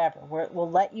whatever, we'll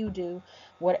let you do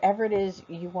whatever it is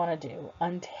you want to do,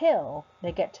 until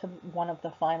they get to one of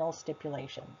the final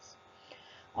stipulations.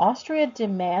 Austria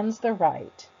demands the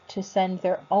right to send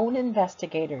their own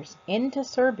investigators into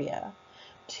Serbia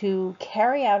to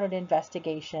carry out an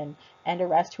investigation and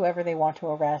arrest whoever they want to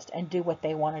arrest and do what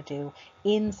they want to do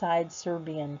inside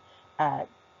Serbian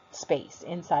space,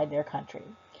 inside their country.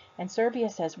 And Serbia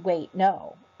says, wait,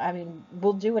 no, I mean,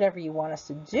 we'll do whatever you want us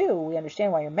to do. We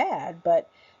understand why you're mad, but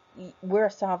we're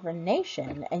a sovereign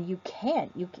nation, and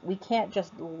we can't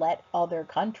just let other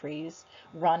countries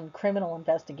run criminal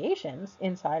investigations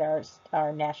inside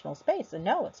our national space. And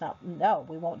no,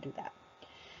 we won't do that.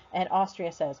 And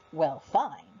Austria says, well,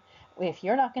 fine. If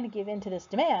you're not going to give in to this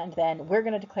demand, then we're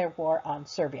going to declare war on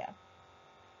Serbia.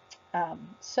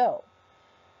 So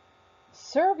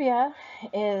Serbia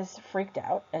is freaked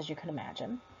out, as you can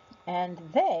imagine, and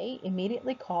they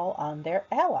immediately call on their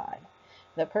ally,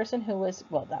 the person who was,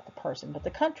 well, not the person, but the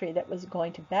country that was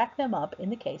going to back them up in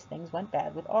the case things went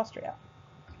bad with Austria.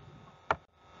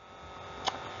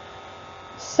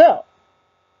 So,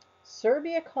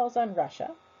 Serbia calls on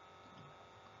Russia.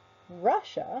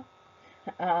 Russia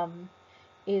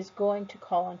is going to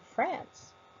call on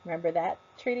France. Remember that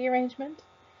treaty arrangement?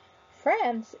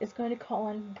 France is going to call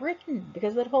on Britain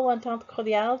because of that whole Entente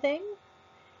Cordiale thing.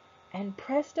 And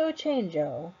presto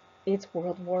changeo, it's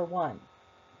World War I.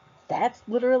 That's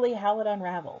literally how it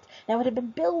unraveled. Now, it had been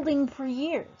building for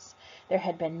years. There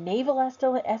had been naval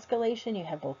escalation. You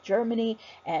had both Germany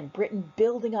and Britain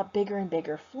building up bigger and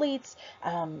bigger fleets.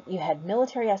 You had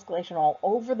military escalation all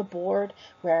over the board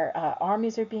where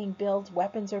armies are being built,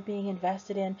 weapons are being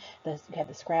invested in. You had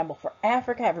the scramble for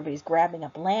Africa. Everybody's grabbing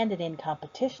up land and in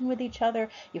competition with each other.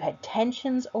 You had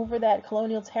tensions over that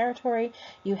colonial territory.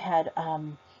 You had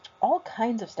all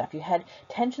kinds of stuff. You had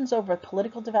tensions over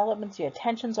political developments. You had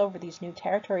tensions over these new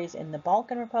territories in the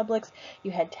Balkan republics. You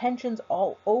had tensions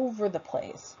all over the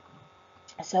place.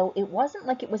 So it wasn't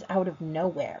like it was out of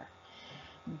nowhere,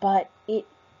 but it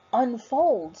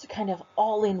unfolds kind of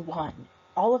all in one.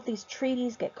 All of these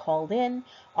treaties get called in.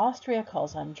 Austria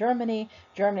calls on Germany.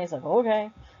 Germany's like,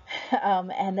 okay.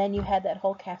 And then you had that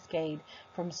whole cascade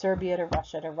from Serbia to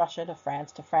Russia to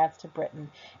France to Britain.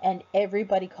 And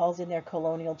everybody calls in their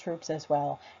colonial troops as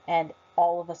well. And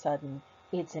all of a sudden,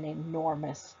 it's an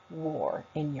enormous war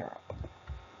in Europe.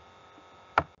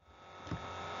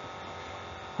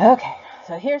 Okay,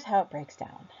 so here's how it breaks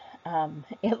down.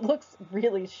 It looks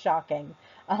really shocking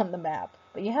on the map,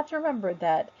 but you have to remember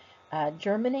that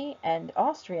Germany and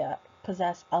Austria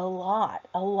possess a lot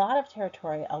of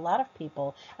territory, a lot of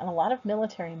people, and a lot of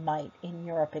military might in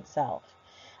Europe itself.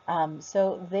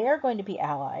 So they're going to be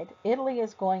allied. Italy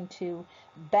is going to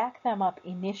back them up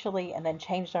initially and then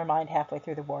change their mind halfway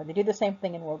through the war. They do the same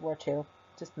thing in World War II.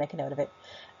 Just make a note of it.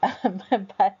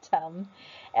 But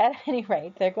at any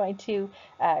rate, they're going to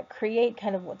create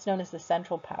kind of what's known as the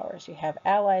Central Powers. You have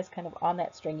allies kind of on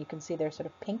that string. You can see they're sort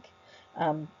of pink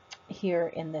here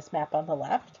in this map on the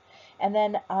left. And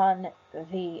then on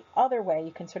the other way,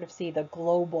 you can sort of see the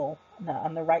global,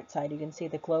 on the right side, you can see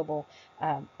the global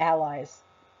allied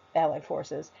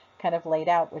forces kind of laid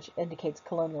out, which indicates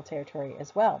colonial territory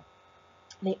as well.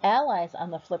 The allies on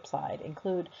the flip side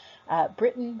include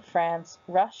Britain, France,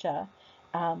 Russia,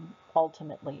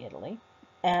 ultimately Italy,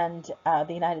 and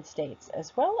the United States,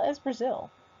 as well as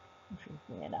Brazil,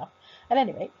 enough. At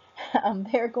any rate,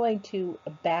 they're going to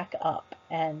back up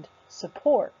and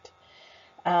support.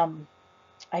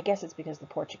 I guess it's because the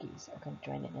Portuguese are going to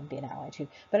join in and be an ally too.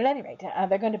 But at any rate,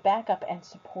 they're going to back up and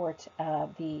support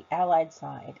the Allied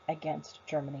side against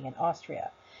Germany and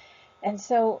Austria. And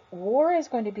so war is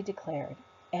going to be declared,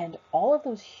 and all of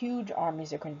those huge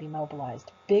armies are going to be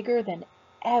mobilized, bigger than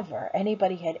ever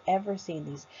anybody had ever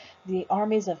seen. The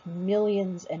armies of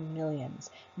millions and millions,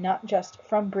 not just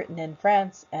from Britain and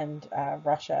France and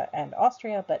Russia and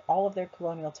Austria, but all of their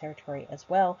colonial territory as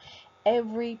well.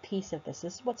 Every piece of this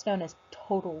is what's known as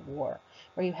total war,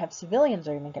 where you have civilians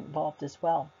are going to get involved as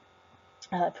well.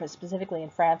 Specifically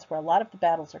in France, where a lot of the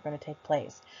battles are going to take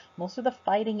place. Most of the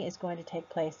fighting is going to take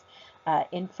place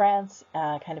in France,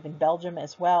 kind of in Belgium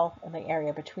as well, in the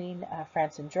area between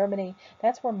France and Germany.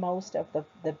 That's where most of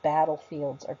the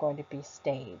battlefields are going to be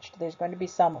staged. There's going to be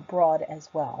some abroad as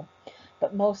well,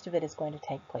 but most of it is going to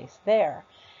take place there.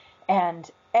 And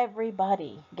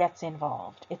everybody gets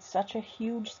involved. It's such a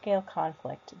huge scale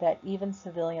conflict that even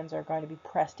civilians are going to be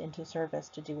pressed into service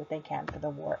to do what they can for the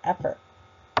war effort.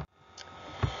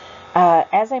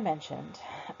 As I mentioned,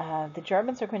 the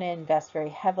Germans are going to invest very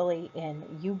heavily in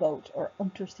U-boat or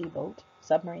untersea boat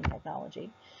submarine technology,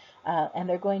 and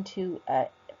they're going to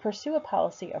pursue a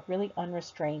policy of really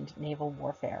unrestrained naval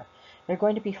warfare. They're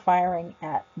going to be firing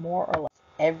at more or less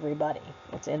everybody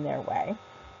that's in their way.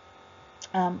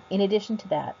 In addition to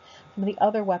that, some of the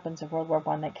other weapons of World War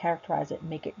I that characterize it and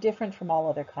make it different from all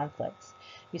other conflicts.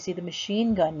 You see the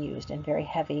machine gun used in very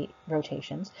heavy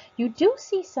rotations. You do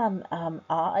see some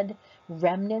odd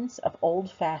remnants of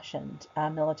old-fashioned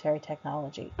military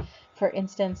technology. For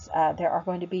instance, there are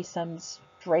going to be some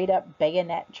straight-up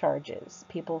bayonet charges,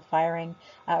 people firing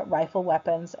rifle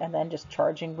weapons and then just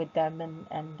charging with them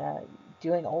and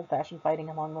doing old-fashioned fighting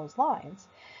along those lines.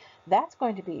 That's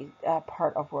going to be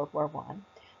part of World War I.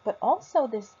 But also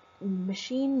this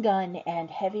machine gun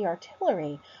and heavy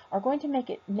artillery are going to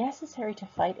make it necessary to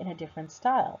fight in a different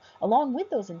style. Along with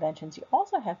those inventions, you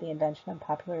also have the invention and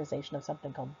popularization of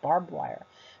something called barbed wire,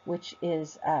 which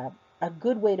is a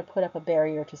good way to put up a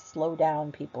barrier to slow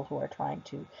down people who are trying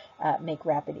to make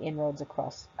rapid inroads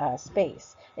across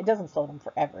space. It doesn't slow them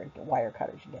forever. Wire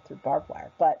cutters, you get through barbed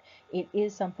wire, but it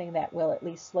is something that will at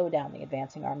least slow down the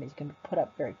advancing armies. It can be put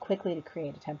up very quickly to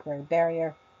create a temporary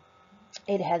barrier.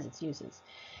 It has its uses.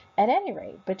 At any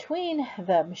rate, between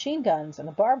the machine guns and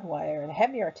the barbed wire and the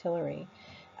heavy artillery,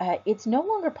 it's no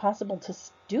longer possible to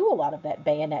do a lot of that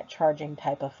bayonet charging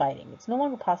type of fighting. It's no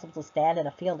longer possible to stand in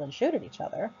a field and shoot at each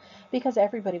other because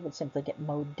everybody would simply get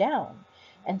mowed down.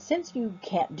 And since you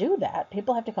can't do that,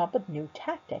 people have to come up with new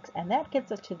tactics, and that gets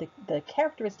us to the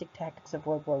characteristic tactics of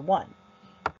World War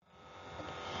I.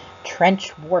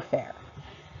 Trench warfare.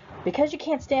 Because you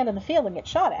can't stand in the field and get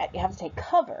shot at, you have to take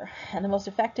cover. And the most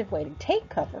effective way to take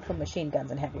cover from machine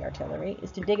guns and heavy artillery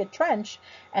is to dig a trench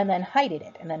and then hide in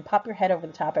it, and then pop your head over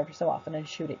the top every so often and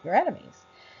shoot at your enemies.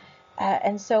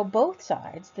 And so both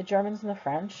sides, the Germans and the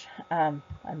French, and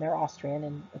their Austrian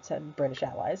and British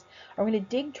allies, are going to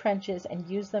dig trenches and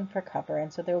use them for cover.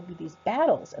 And so there will be these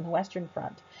battles in the Western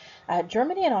Front.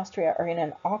 Germany and Austria are in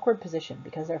an awkward position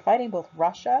because they're fighting both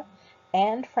Russia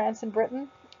and France and Britain,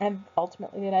 and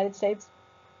ultimately the United States.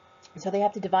 So they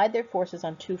have to divide their forces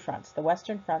on two fronts, the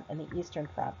Western Front and the Eastern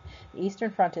Front. The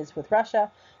Eastern Front is with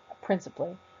Russia,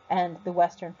 principally, and the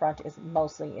Western Front is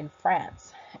mostly in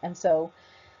France. And so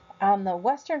on the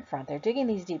Western Front, they're digging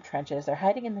these deep trenches, they're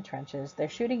hiding in the trenches, they're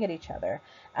shooting at each other,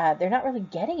 they're not really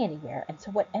getting anywhere, and so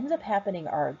what ends up happening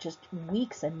are just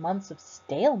weeks and months of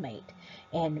stalemate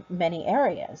in many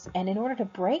areas. And in order to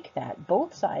break that,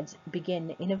 both sides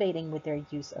begin innovating with their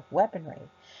use of weaponry.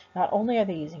 Not only are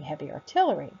they using heavy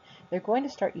artillery, they're going to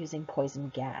start using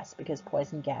poison gas, because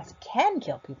poison gas can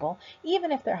kill people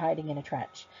even if they're hiding in a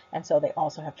trench. And so they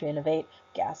also have to innovate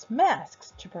gas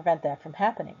masks to prevent that from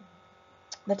happening.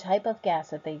 The type of gas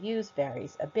that they use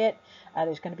varies a bit.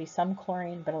 There's going to be some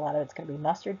chlorine, but a lot of it's going to be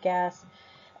mustard gas.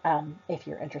 if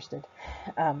you're interested.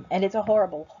 And it's a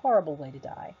horrible, horrible way to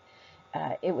die.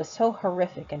 It was so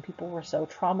horrific and people were so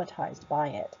traumatized by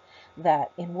it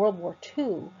that in World War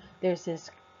II, there's this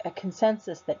a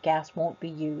consensus that gas won't be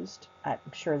used. I'm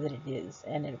sure that it is,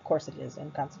 and of course it is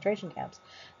in concentration camps.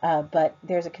 But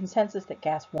there's a consensus that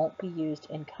gas won't be used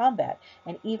in combat,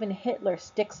 and even Hitler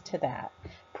sticks to that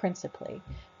principally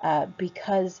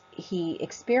because he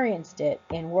experienced it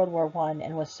in World War I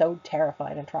and was so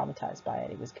terrified and traumatized by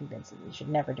it. He was convinced that he should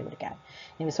never do it again.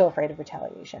 He was so afraid of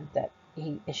retaliation that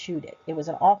he eschewed it. It's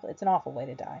an awful way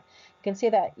to die. You can see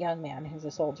that young man who's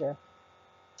a soldier.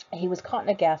 He was caught in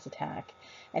a gas attack,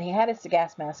 and he had his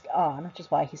gas mask on, which is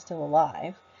why he's still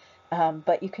alive.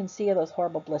 But you can see those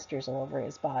horrible blisters all over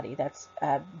his body. That's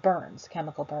burns,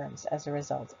 chemical burns, as a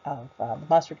result of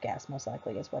mustard gas, most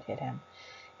likely, is what hit him.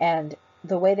 And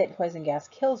the way that poison gas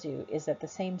kills you is that the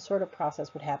same sort of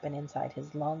process would happen inside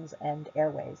his lungs and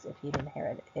airways if he'd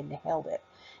inhaled it.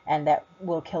 And that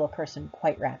will kill a person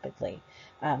quite rapidly.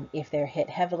 If they're hit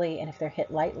heavily and if they're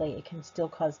hit lightly, it can still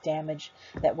cause damage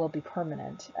that will be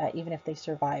permanent, even if they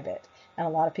survive it. And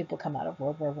a lot of people come out of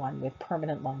World War I with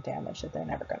permanent lung damage that they're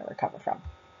never going to recover from.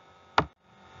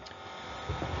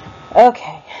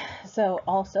 Okay, so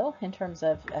also in terms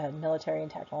of military and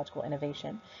technological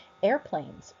innovation,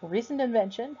 airplanes, recent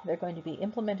invention, they're going to be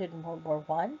implemented in World War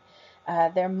I.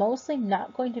 They're mostly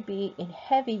not going to be in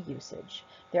heavy usage.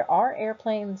 There are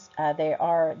airplanes,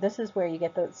 this is where you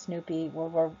get the Snoopy.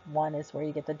 World War I is where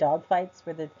you get the dogfights,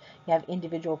 where you have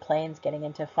individual planes getting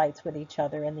into fights with each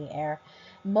other in the air.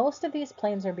 Most of these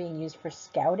planes are being used for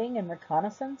scouting and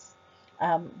reconnaissance.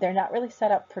 They're not really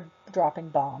set up for dropping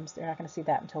bombs. They're not going to see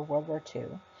that until World War II.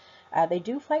 They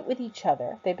do fight with each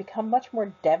other. They become much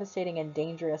more devastating and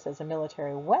dangerous as a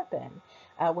military weapon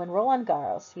when Roland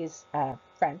Garros, he's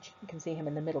French, you can see him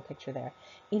in the middle picture there,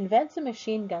 invents a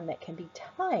machine gun that can be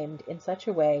timed in such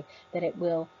a way that it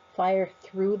will fire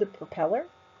through the propeller,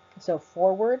 so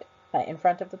forward in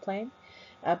front of the plane.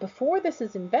 Before this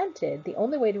is invented, the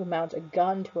only way to mount a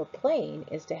gun to a plane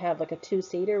is to have like a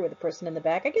two-seater with a person in the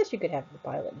back. I guess you could have the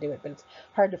pilot do it, but it's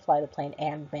hard to fly the plane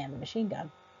and man the machine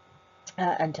gun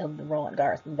until Roland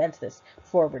Garros invents this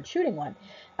forward shooting one.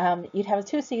 You'd have a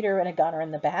two-seater and a gunner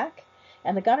in the back,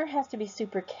 and the gunner has to be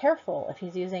super careful if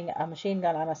he's using a machine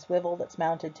gun on a swivel that's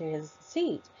mounted to his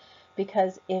seat,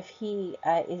 because if he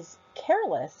is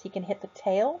careless, he can hit the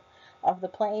tail of the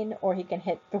plane, or he can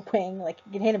hit the wing, like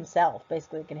he can hit himself,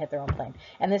 basically he can hit their own plane.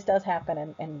 And this does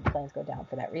happen, and planes go down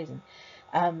for that reason.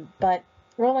 But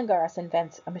Roland Garros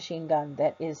invents a machine gun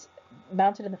that is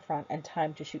mounted in the front and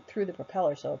timed to shoot through the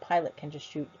propeller, so a pilot can just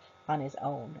shoot on his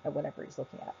own at whatever he's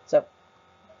looking at. So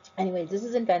anyways, this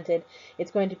is invented.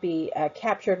 It's going to be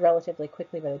captured relatively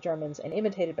quickly by the Germans and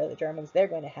imitated by the Germans. They're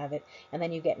going to have it. And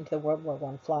then you get into the World War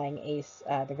I flying ace,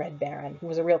 the Red Baron, who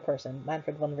was a real person,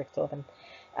 Manfred von Richthofen.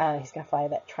 He's going to fly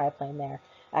that triplane there,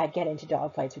 get into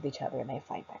dogfights with each other, and they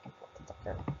fight back and forth. It's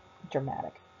very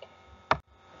dramatic.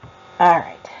 All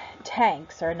right.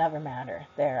 Tanks are another matter.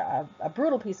 They're a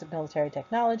brutal piece of military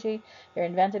technology. They're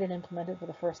invented and implemented for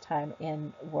the first time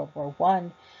in World War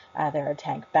I. There are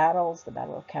tank battles. The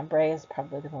Battle of Cambrai is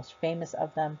probably the most famous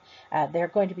of them. They're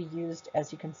going to be used,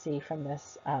 as you can see from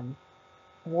this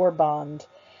war bond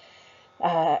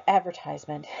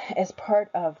advertisement, as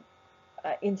part of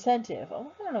incentive.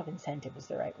 Oh, I don't know if incentive is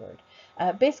the right word.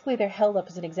 Basically, they're held up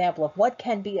as an example of what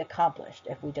can be accomplished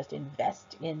if we just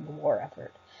invest in the war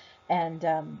effort.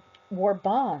 And war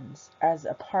bonds as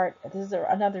a part, this is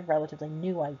another relatively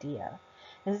new idea.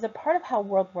 This is a part of how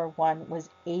World War I was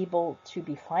able to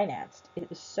be financed. It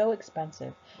was so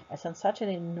expensive. It's on such an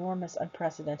enormous,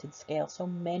 unprecedented scale. So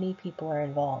many people are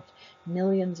involved.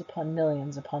 Millions upon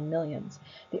millions upon millions.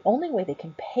 The only way they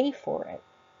can pay for it,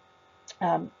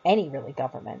 any really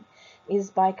government,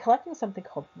 is by collecting something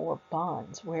called war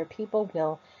bonds, where people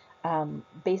will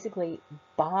basically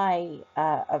buy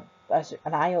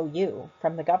an IOU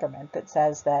from the government that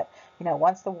says that,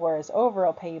 once the war is over,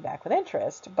 I'll pay you back with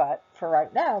interest, but for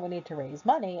right now, we need to raise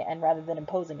money, and rather than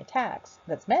imposing a tax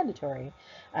that's mandatory,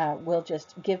 we'll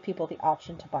just give people the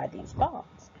option to buy these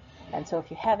bonds. And so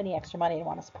if you have any extra money and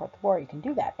want to support the war, you can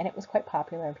do that. And it was quite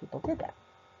popular, and people did that.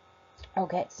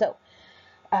 Okay, so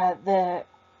the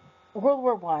World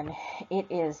War I, it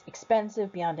is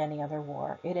expensive beyond any other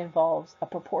war. It involves a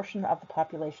proportion of the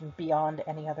population beyond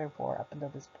any other war up until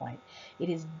this point. It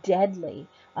is deadly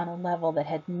on a level that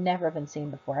had never been seen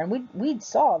before. And we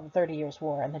saw the 30 Years'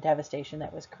 War and the devastation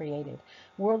that was created.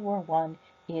 World War I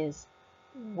is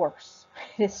worse.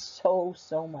 It is so,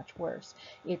 so much worse.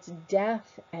 It's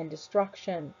death and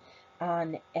destruction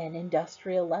on an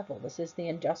industrial level. This is the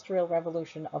industrial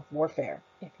revolution of warfare,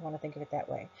 if you want to think of it that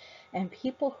way. And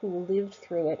people who lived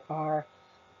through it are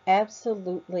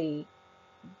absolutely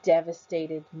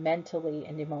devastated mentally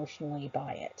and emotionally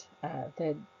by it.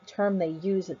 The term they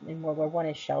use in World War One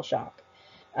is shell shock,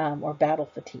 or battle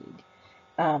fatigue.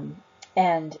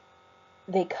 And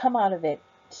they come out of it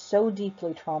so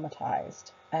deeply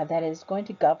traumatized that is going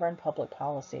to govern public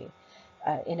policy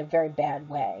in a very bad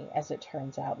way, as it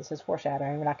turns out. This is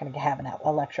foreshadowing. We're not going to have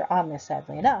a lecture on this,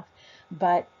 sadly enough.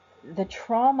 But the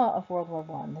trauma of World War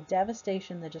One, the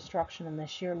devastation, the destruction, and the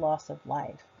sheer loss of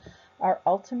life are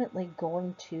ultimately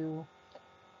going to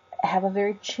have a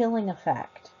very chilling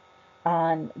effect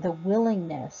on the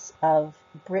willingness of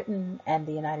Britain and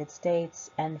the United States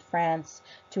and France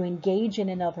to engage in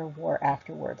another war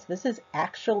afterwards. This is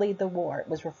actually the war. It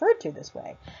was referred to this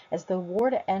way, as the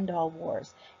war to end all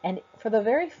wars. And for the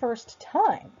very first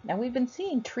time, now we've been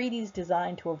seeing treaties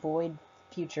designed to avoid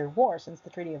future war since the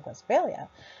Treaty of Westphalia,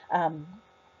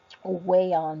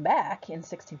 way on back in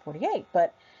 1648,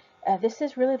 but this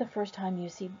is really the first time you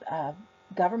see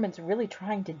governments really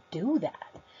trying to do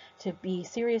that, to be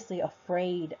seriously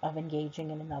afraid of engaging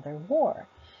in another war.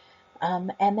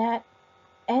 And that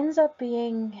ends up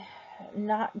being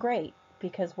not great,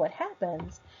 because what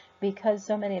happens, because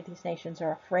so many of these nations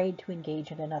are afraid to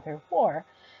engage in another war,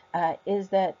 is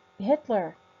that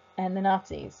Hitler and the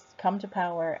Nazis come to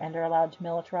power and are allowed to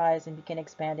militarize and begin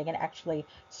expanding and actually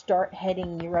start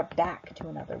heading Europe back to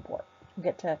another war. We'll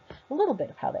get to a little bit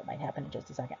of how that might happen in just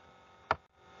a second.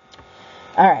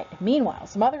 All right, meanwhile,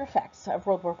 some other effects of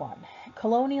World War I.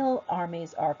 Colonial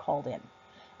armies are called in.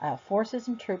 Forces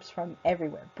and troops from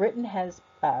everywhere. Britain has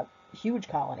huge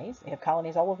colonies. They have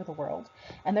colonies all over the world,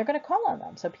 and they're going to call on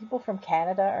them. So people from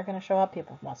Canada are going to show up,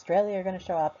 people from Australia are going to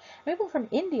show up, people from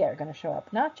India are going to show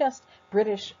up, not just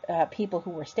British people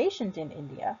who were stationed in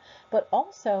India, but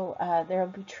also there will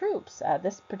be troops.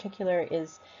 This particular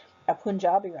is a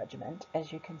Punjabi regiment,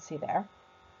 as you can see there,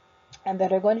 and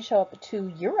that are going to show up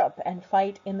to Europe and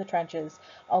fight in the trenches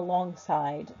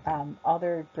alongside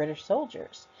other British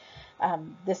soldiers.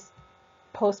 This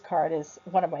postcard is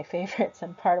one of my favorites,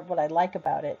 and part of what I like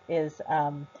about it is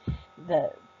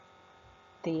the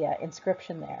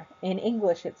inscription there. In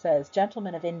English it says,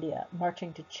 "Gentlemen of India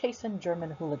marching to chasten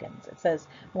German hooligans." It says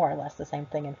more or less the same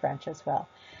thing in French as well.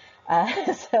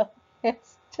 So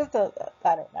it's just I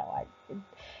don't know,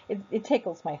 it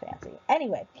tickles my fancy.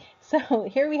 Anyway, so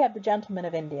here we have the gentlemen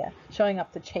of India showing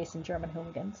up to chasten German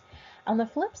hooligans. On the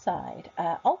flip side,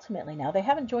 ultimately now, they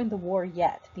haven't joined the war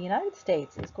yet. The United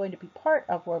States is going to be part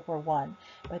of World War I,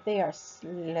 but they are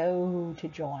slow to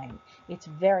join. It's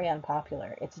very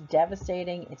unpopular. It's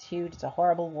devastating. It's huge. It's a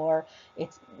horrible war.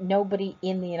 It's nobody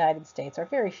in the United States, or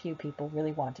very few people,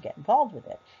 really want to get involved with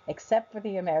it, except for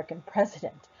the American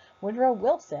president. Woodrow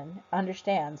Wilson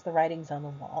understands the writings on the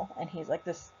wall, and he's like,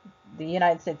 the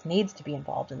United States needs to be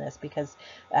involved in this because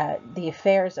the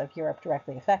affairs of Europe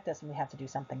directly affect us, and we have to do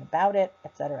something about it,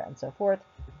 etc., and so forth.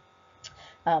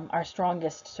 Our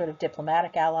strongest sort of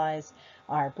diplomatic allies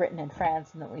are Britain and France,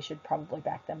 and that we should probably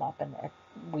back them up, and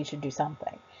we should do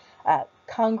something.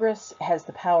 Congress has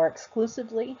the power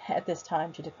exclusively at this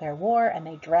time to declare war, and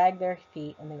they drag their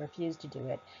feet, and they refuse to do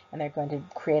it, and they're going to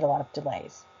create a lot of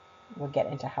delays. We'll get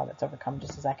into how that's overcome in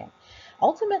just a second.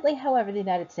 Ultimately, however, the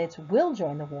United States will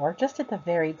join the war just at the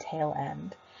very tail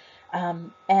end.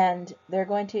 And they're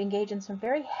going to engage in some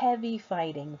very heavy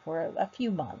fighting for a few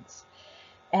months.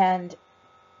 And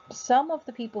some of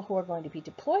the people who are going to be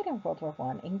deployed in World War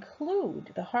I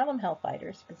include the Harlem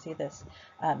Hellfighters. You can see this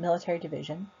military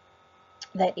division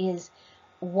that is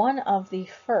one of the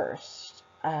first,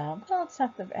 well, it's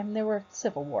not the, and there were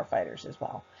Civil War fighters as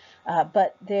well,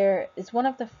 but there is one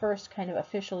of the first kind of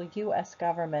official U.S.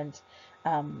 government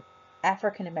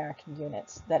African-American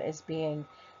units that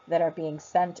are being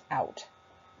sent out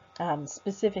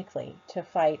specifically to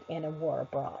fight in a war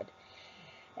abroad.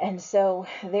 And so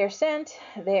they're sent.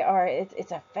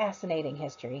 It's a fascinating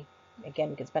history.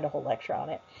 Again, we could spend a whole lecture on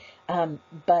it.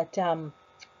 But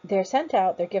they're sent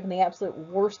out. They're given the absolute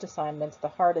worst assignments, the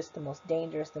hardest, the most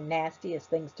dangerous, the nastiest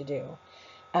things to do.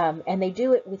 And they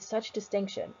do it with such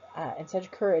distinction and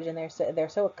such courage, and they're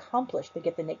so accomplished. They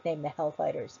get the nickname the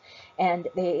Hellfighters, and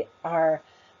they are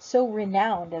so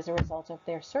renowned as a result of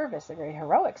their service, a very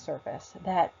heroic service,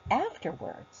 that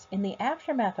afterwards, in the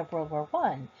aftermath of World War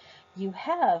I, you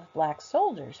have black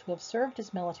soldiers who have served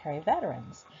as military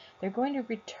veterans. They're going to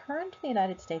return to the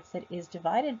United States that is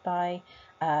divided by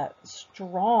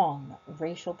strong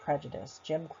racial prejudice.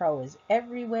 Jim Crow is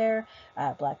everywhere.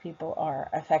 Black people are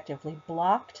effectively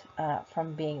blocked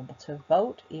from being able to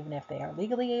vote, even if they are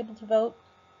legally able to vote.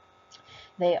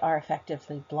 They are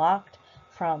effectively blocked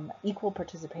from equal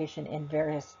participation in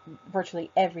virtually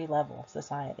every level of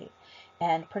society.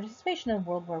 And participation in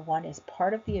World War I is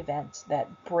part of the events that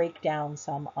break down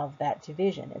some of that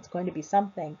division. It's going to be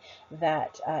something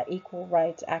that equal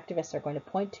rights activists are going to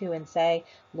point to and say,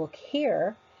 look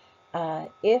here,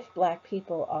 if black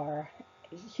people are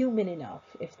human enough,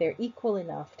 if they're equal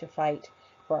enough to fight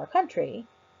for our country,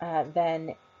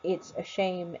 then it's a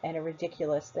shame and a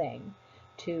ridiculous thing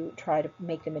to try to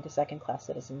make them into second-class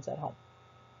citizens at home.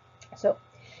 So,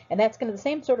 and that's going to, the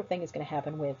same sort of thing is going to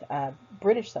happen with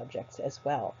British subjects as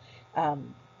well.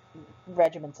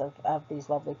 Regiments of these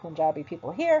lovely Punjabi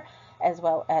people here, as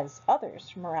well as others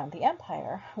from around the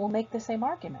empire, will make the same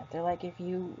argument. They're like, if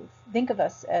you think of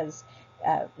us as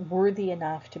worthy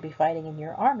enough to be fighting in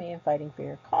your army and fighting for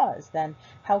your cause, then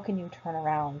how can you turn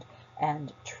around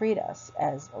and treat us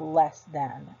as less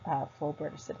than full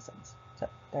British citizens? So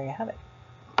there you have it.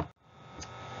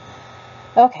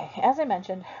 Okay, as I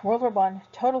mentioned, World War I,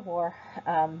 total war.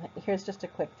 Here's just a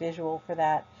quick visual for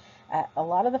that. A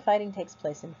lot of the fighting takes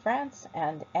place in France,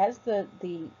 and as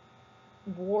the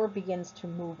war begins to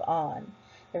move on,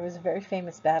 there was a very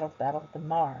famous battle, the Battle of the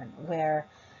Marne, where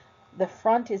the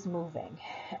front is moving,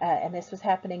 and this was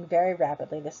happening very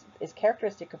rapidly. This is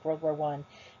characteristic of World War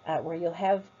I, where you'll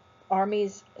have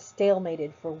armies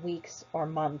stalemated for weeks or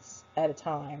months at a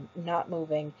time, not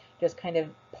moving, just kind of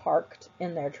parked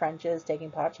in their trenches, taking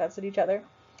pot shots at each other.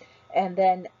 And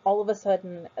then all of a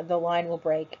sudden the line will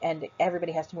break and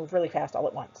everybody has to move really fast all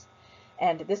at once.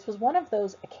 And this was one of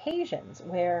those occasions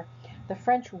where the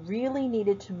French really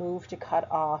needed to move to cut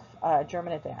off a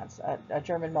German advance, a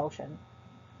German motion.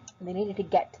 They needed to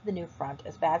get to the new front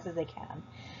as fast as they can.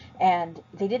 And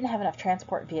they didn't have enough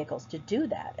transport vehicles to do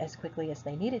that as quickly as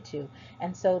they needed to.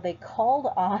 And so they called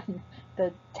on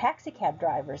the taxi cab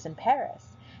drivers in Paris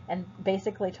and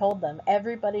basically told them,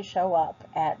 everybody show up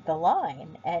at the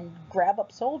line and grab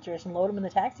up soldiers and load them in the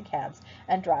taxi cabs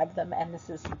and drive them. And this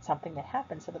is something that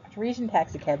happened. So the Parisian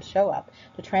taxi cabs show up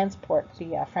to transport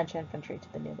the French infantry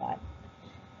to the new line.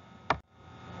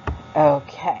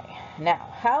 Okay,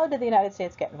 now, how did the United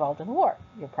States get involved in the war?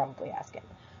 You're probably asking.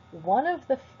 One of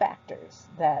the factors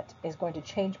that is going to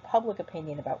change public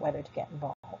opinion about whether to get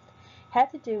involved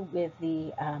had to do with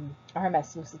the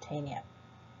RMS Lusitania.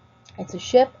 It's a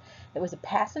ship that was a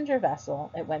passenger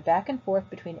vessel. It went back and forth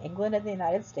between England and the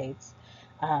United States,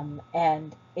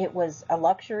 and it was a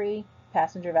luxury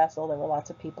passenger vessel. There were lots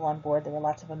of people on board. There were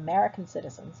lots of American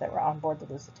citizens that were on board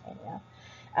the Lusitania.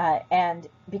 And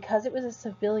because it was a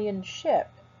civilian ship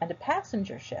and a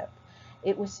passenger ship,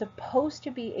 it was supposed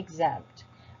to be exempt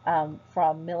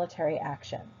from military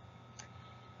action.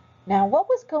 Now, what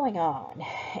was going on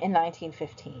in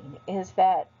 1915 is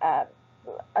that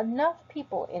enough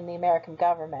people in the American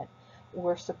government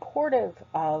were supportive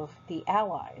of the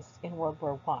Allies in World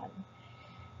War I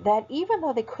that even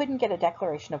though they couldn't get a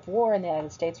declaration of war and the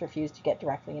United States refused to get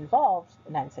directly involved, the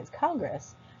United States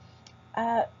Congress,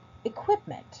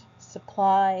 equipment,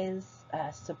 supplies,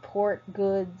 support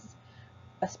goods,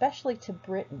 especially to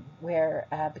Britain, where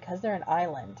because they're an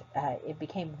island, it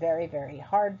became very, very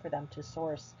hard for them to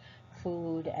source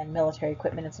food and military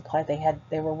equipment and supplies.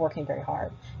 They were working very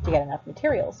hard to get enough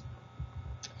materials.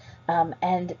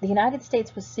 And the United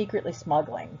States was secretly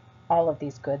smuggling all of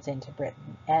these goods into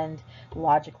Britain. And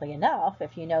logically enough,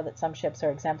 if you know that some ships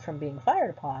are exempt from being fired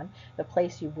upon, the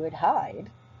place you would hide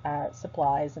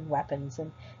supplies and weapons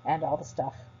and all the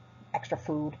stuff, extra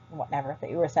food and whatever that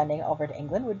you were sending over to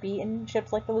England would be in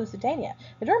ships like the Lusitania.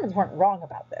 The Germans weren't wrong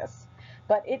about this,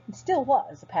 but it still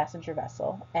was a passenger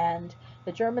vessel, and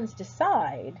the Germans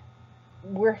decide,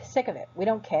 we're sick of it. We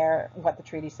don't care what the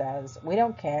treaty says. We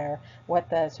don't care what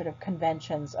the sort of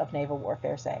conventions of naval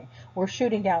warfare say. We're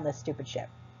shooting down this stupid ship.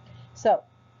 So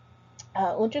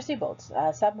undersea boats,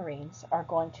 submarines, are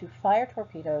going to fire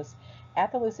torpedoes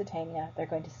at the Lusitania. They're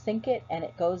going to sink it, and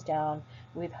it goes down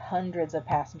with hundreds of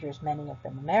passengers, many of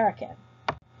them American.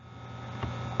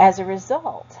 As a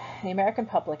result, the American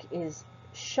public is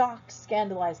shocked,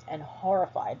 scandalized, and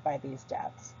horrified by these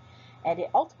deaths. And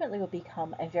it ultimately will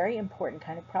become a very important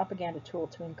kind of propaganda tool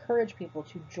to encourage people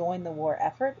to join the war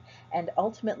effort, and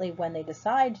ultimately, when they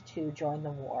decide to join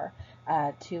the war,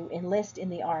 to enlist in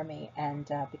the army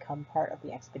and become part of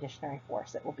the expeditionary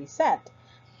force that will be sent.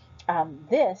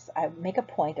 I make a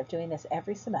point of doing this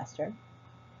every semester,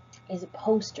 is a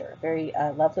poster, very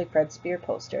lovely Fred Spear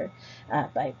poster,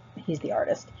 he's the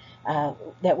artist,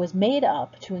 that was made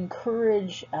up to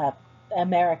encourage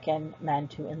American men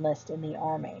to enlist in the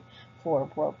army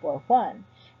for World War I.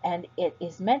 and it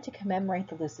is meant to commemorate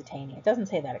the Lusitania. It doesn't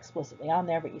say that explicitly on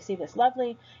there, but you see this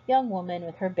lovely young woman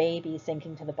with her baby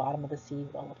sinking to the bottom of the sea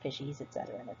with all the fishies,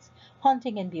 etc. And it's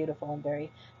haunting and beautiful and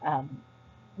very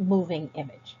moving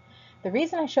image. The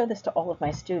reason I show this to all of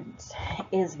my students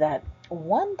is that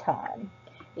one time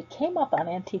it came up on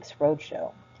Antiques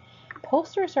Roadshow.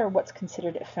 Posters are what's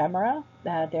considered ephemera.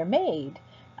 They're made,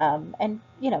 and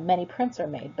many prints are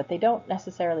made, but they don't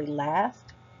necessarily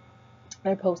last.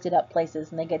 They're posted up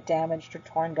places and they get damaged or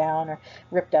torn down or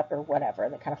ripped up or whatever.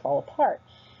 They kind of fall apart.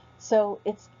 So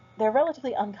they're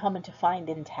relatively uncommon to find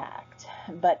intact.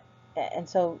 And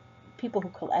so people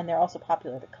and they're also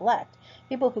popular to collect.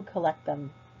 People who collect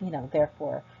them,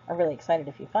 therefore are really excited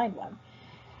if you find one.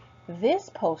 This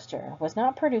poster was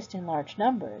not produced in large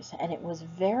numbers, and it was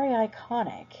very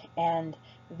iconic, and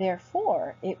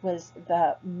therefore it was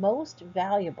the most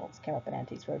valuable, this came up in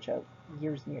Antiques Roadshow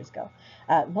years and years ago,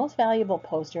 most valuable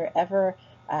poster ever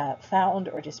found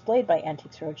or displayed by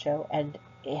Antiques Roadshow, and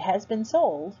it has been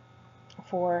sold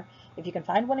for, if you can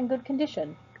find one in good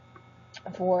condition,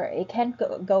 it can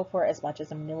go for as much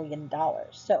as $1 million.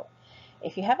 So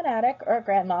if you have an attic or a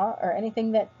grandma or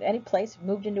any place,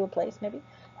 moved into a place maybe,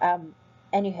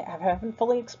 and you haven't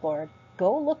fully explored,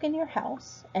 go look in your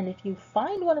house, and if you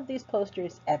find one of these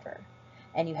posters ever,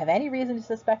 and you have any reason to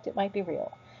suspect it might be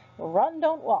real, run,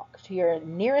 don't walk, to your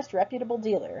nearest reputable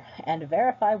dealer and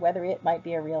verify whether it might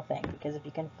be a real thing, because if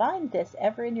you can find this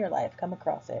ever in your life, come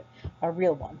across it, a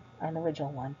real one, an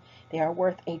original one, they are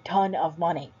worth a ton of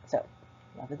money. So,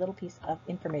 lovely little piece of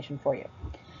information for you.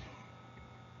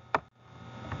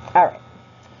 All right.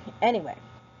 Anyway,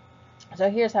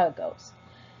 so here's how it goes.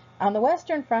 On the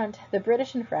Western Front, the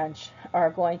British and French are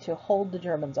going to hold the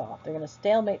Germans off. They're going to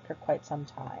stalemate for quite some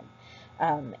time.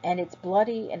 And it's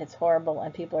bloody and it's horrible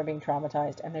and people are being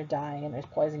traumatized and they're dying and there's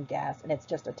poison gas and it's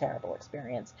just a terrible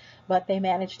experience. But they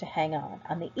manage to hang on.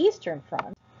 On the Eastern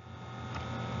Front,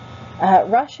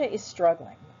 Russia is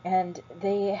struggling, and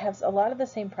they have a lot of the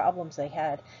same problems they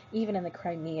had even in the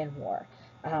Crimean War.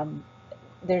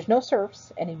 There's no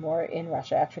serfs anymore in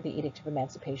Russia after the Edict of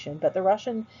Emancipation, but the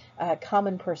Russian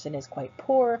common person is quite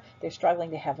poor. They're struggling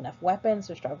to have enough weapons.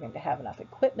 They're struggling to have enough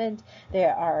equipment. They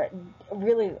are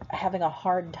really having a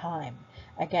hard time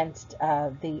against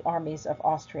the armies of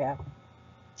Austria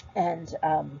and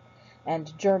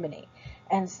Germany.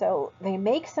 And so they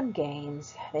make some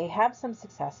gains, they have some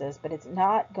successes, but it's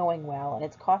not going well, and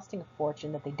it's costing a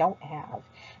fortune that they don't have.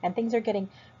 And things are getting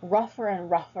rougher and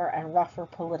rougher and rougher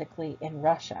politically in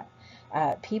Russia.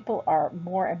 People are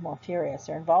more and more furious.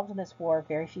 They're involved in this war.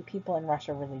 Very few people in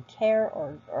Russia really care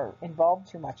or are involved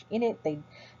too much in it.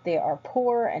 They are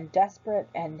poor and desperate,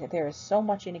 and there is so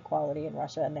much inequality in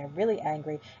Russia, and they're really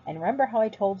angry. And remember how I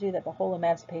told you that the whole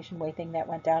Emancipation Way thing that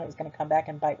went down, it was going to come back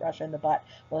and bite Russia in the butt?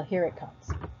 Well, here it comes.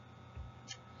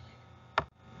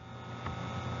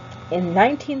 In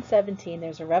 1917,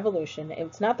 there's a revolution.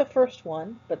 It's not the first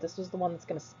one, but this was the one that's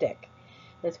going to stick.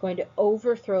 It's going to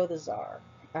overthrow the Tsar.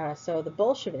 So the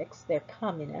Bolsheviks, they're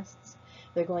communists.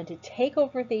 They're going to take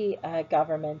over the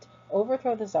government,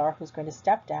 overthrow the Tsar, who's going to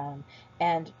step down,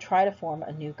 and try to form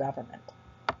a new government.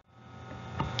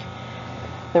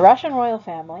 The Russian royal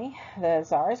family, the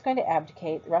Tsar is going to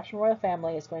abdicate. The Russian royal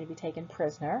family is going to be taken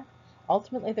prisoner.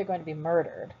 Ultimately, they're going to be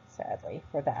murdered, sadly,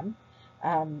 for them.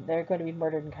 They're going to be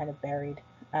murdered and kind of buried.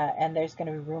 And there's going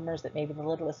to be rumors that maybe the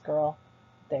littlest girl,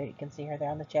 there you can see her there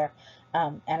on the chair,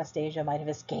 Anastasia might have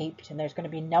escaped, and there's going to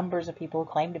be numbers of people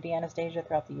who claim to be Anastasia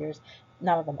throughout the years.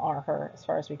 None of them are her, as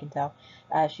far as we can tell.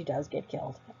 She does get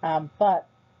killed. But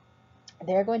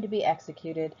they're going to be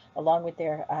executed along with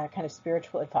their kind of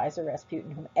spiritual advisor,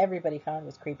 Rasputin, whom everybody found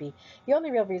was creepy. The only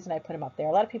real reason I put him up there,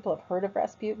 a lot of people have heard of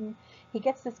Rasputin. He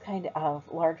gets this kind of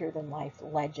larger-than-life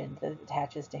legend that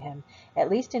attaches to him,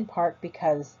 at least in part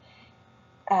because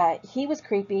he was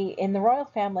creepy. In the royal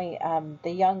family,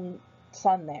 the young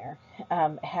son there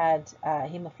had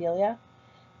hemophilia,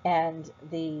 and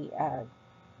the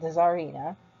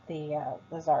Tsarina, the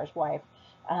Tsar's wife,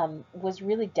 was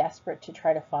really desperate to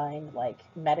try to find like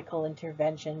medical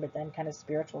intervention, but then kind of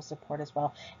spiritual support as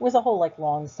well. It was a whole like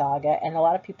long saga, and a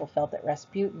lot of people felt that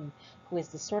Rasputin, who is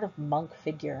this sort of monk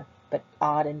figure, but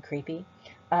odd and creepy,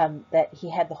 that he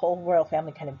had the whole royal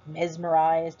family kind of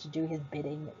mesmerized to do his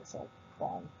bidding. It was a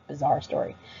long, bizarre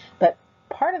story. But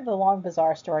part of the long,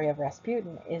 bizarre story of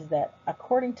Rasputin is that,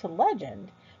 according to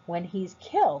legend, when he's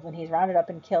rounded up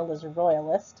and killed as a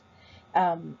royalist,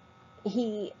 when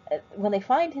they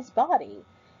find his body,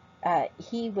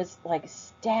 he was like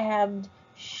stabbed,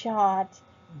 shot,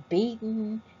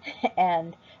 beaten,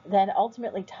 and then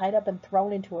ultimately tied up and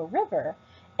thrown into a river.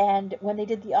 And when they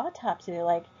did the autopsy, they're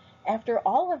like, after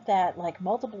all of that, like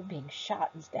multiple being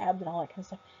shot and stabbed and all that kind of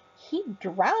stuff, he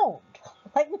drowned.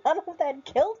 Like none of that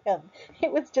killed him.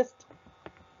 It was just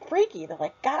freaky. They're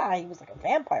like, God, he was like a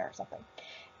vampire or something.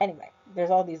 Anyway, there's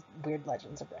all these weird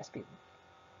legends of Rasputin.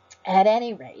 At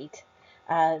any rate,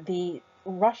 the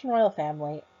Russian royal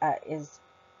family is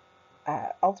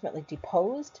ultimately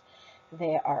deposed.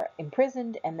 They are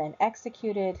imprisoned and then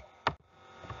executed,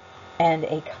 and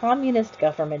a communist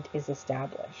government is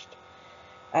established.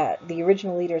 The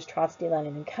original leaders, Trotsky,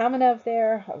 Lenin, and Kamenev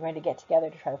there, are going to get together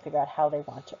to try to figure out how they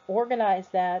want to organize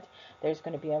that. There's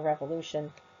going to be a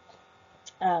revolution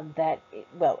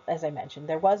well, as I mentioned,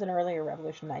 there was an earlier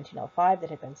revolution in 1905 that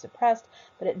had been suppressed,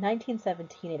 but in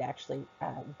 1917 it actually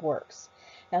works.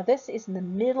 Now, this is in the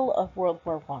middle of World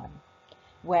War I,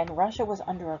 when Russia was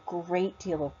under a great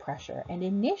deal of pressure, and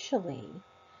initially,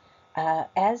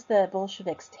 as the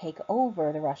Bolsheviks take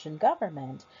over the Russian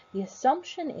government, the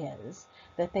assumption is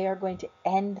that they are going to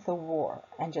end the war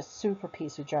and just sue for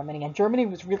peace with Germany. And Germany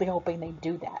was really hoping they'd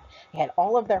do that. They had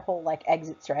all of their whole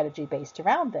exit strategy based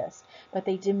around this. But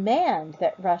they demand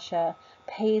that Russia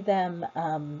pay them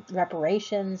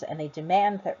reparations, and they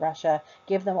demand that Russia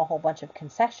give them a whole bunch of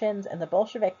concessions. And the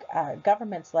Bolshevik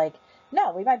government's like,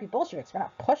 no, we might be Bolsheviks, we're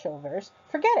not pushovers.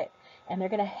 Forget it. And they're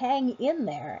going to hang in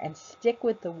there and stick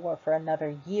with the war for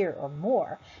another year or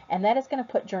more. And that is going to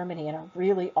put Germany in a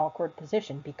really awkward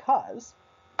position, because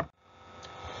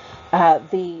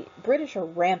the British are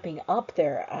ramping up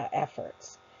their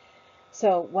efforts.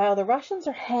 So while the Russians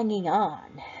are hanging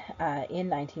on in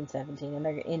 1917 and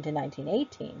they're into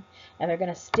 1918, and they're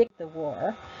going to stick the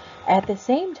war, at the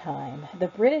same time, the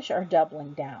British are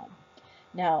doubling down.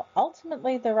 Now,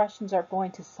 ultimately, the Russians are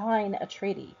going to sign a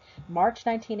treaty, March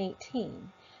 1918,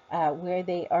 where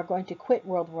they are going to quit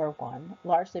World War I,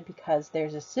 largely because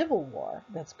there's a civil war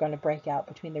that's going to break out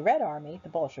between the Red Army, the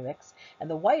Bolsheviks, and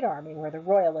the White Army, where the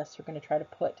Royalists are going to try to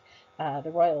put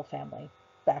the royal family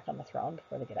back on the throne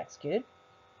before they get executed.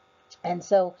 And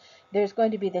so there's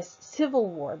going to be this civil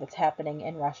war that's happening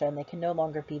in Russia, and they can no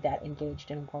longer be that engaged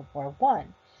in World War I.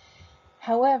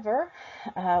 However,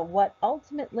 what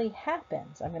ultimately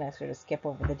happens, I'm going to sort of skip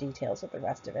over the details of the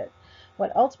rest of it.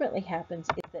 What ultimately happens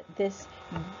is that this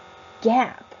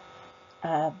gap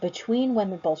between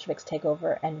when the Bolsheviks take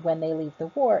over and when they leave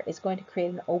the war is going to create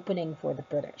an opening for the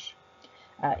British.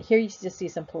 Here you just see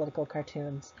some political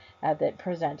cartoons that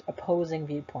present opposing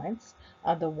viewpoints.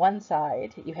 On the one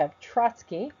side, you have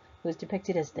Trotsky, who's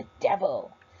depicted as the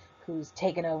devil, who's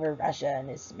taken over Russia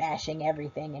and is smashing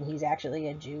everything, and he's actually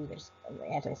a Jew. There's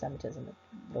anti-Semitism,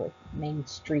 the main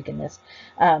streak in this.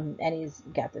 And he's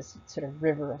got this sort of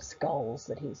river of skulls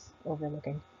that he's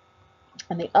overlooking.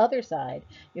 On the other side,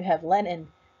 you have Lenin,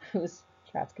 who's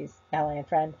Trotsky's ally and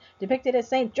friend, depicted as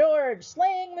St. George,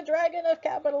 slaying the dragon of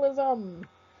capitalism.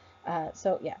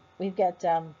 So yeah, we've got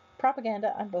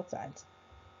propaganda on both sides.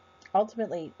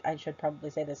 Ultimately, I should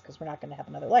probably say this because we're not going to have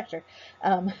another lecture.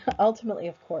 Ultimately,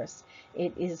 of course,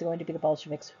 it is going to be the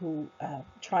Bolsheviks who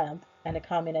triumph, and a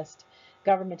communist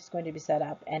government is going to be set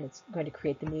up, and it's going to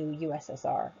create the new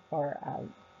USSR, or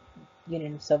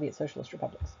Union of Soviet Socialist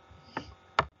Republics.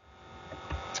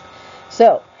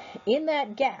 So, in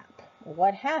that gap,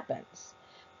 what happens?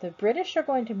 The British are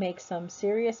going to make some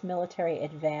serious military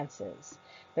advances.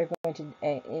 They're going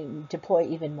to deploy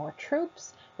even more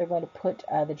troops. They're going to put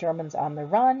the Germans on the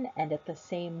run, and at the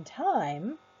same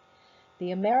time,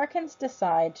 the Americans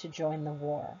decide to join the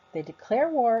war. They declare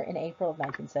war in April of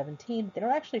 1917, but they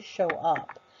don't actually show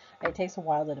up. It takes a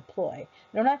while to deploy.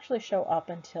 They don't actually show up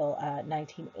until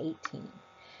 1918.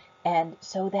 And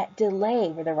so that delay,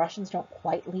 where the Russians don't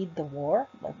quite lead the war,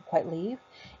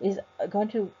 is going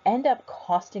to end up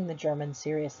costing the Germans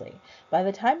seriously. By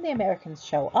the time the Americans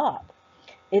show up,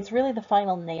 it's really the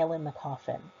final nail in the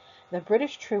coffin. The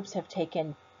British troops have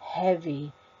taken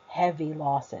heavy, heavy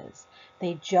losses.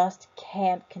 They just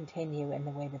can't continue in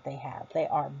the way that they have. They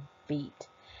are beat.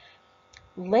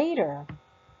 Later,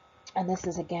 and this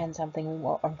is again something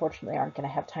we unfortunately aren't going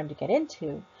to have time to get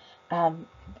into,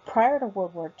 prior to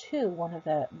World War II, one of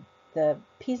the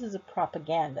pieces of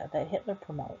propaganda that Hitler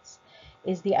promotes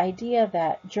is the idea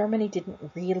that Germany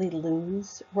didn't really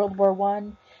lose World War I,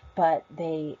 but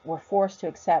they were forced to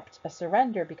accept a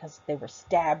surrender because they were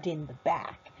stabbed in the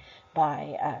back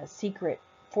by secret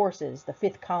forces, the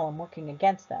Fifth Column, working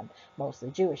against them,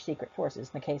 mostly Jewish secret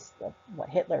forces, in the case of what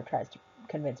Hitler tries to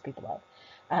convince people of.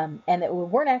 and that we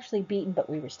weren't actually beaten, but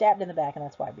we were stabbed in the back, and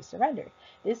that's why we surrendered.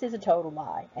 This is a total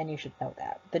lie, and you should know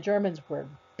that. The Germans were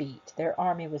beat. Their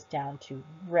army was down to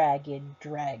ragged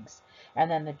dregs.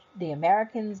 And then the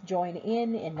Americans join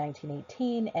in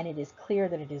 1918, and it is clear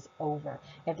that it is over.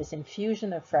 You have this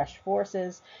infusion of fresh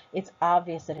forces. It's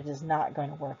obvious that it is not going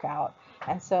to work out.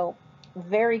 And so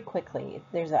very quickly,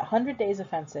 there's a 100 days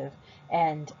offensive,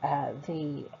 and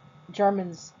the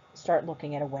Germans start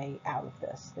looking at a way out of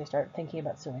this. They start thinking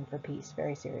about suing for peace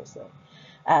very seriously.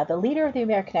 The leader of the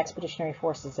American Expeditionary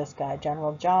Forces, this guy,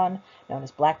 General John, known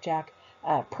as Blackjack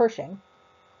Pershing,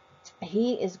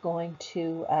 he is going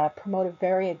to promote a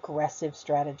very aggressive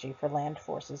strategy for land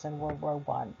forces in World War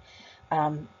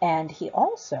I. And he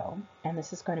also, and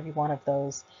this is going to be one of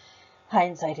those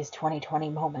hindsight is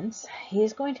 20/20 moments, he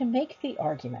is going to make the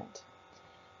argument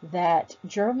that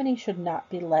Germany should not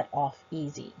be let off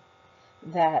easy.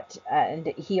 That, and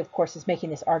he of course is making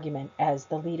this argument as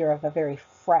the leader of a very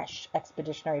fresh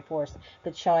expeditionary force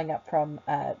that's showing up from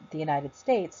the United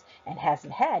States and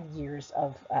hasn't had years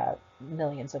of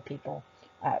millions of people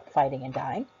fighting and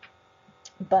dying.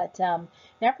 But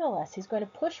nevertheless, he's going to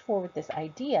push forward this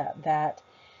idea that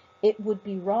it would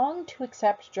be wrong to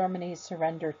accept Germany's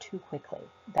surrender too quickly,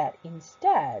 that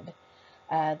instead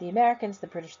the Americans, the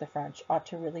British, the French ought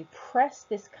to really press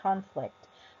this conflict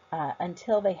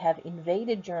until they have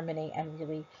invaded Germany and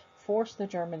really force the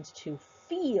Germans to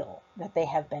feel that they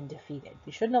have been defeated.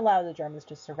 You shouldn't allow the Germans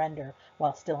to surrender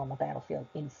while still on the battlefield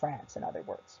in France, in other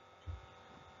words.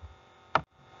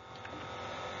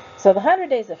 So the 100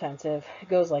 Days Offensive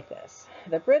goes like this.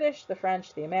 The British, the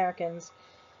French, the Americans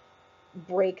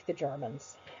break the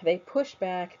Germans. They push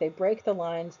back, they break the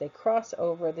lines, they cross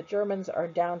over. The Germans are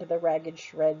down to the ragged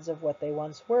shreds of what they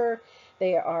once were.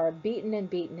 They are beaten and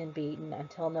beaten and beaten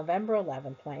until November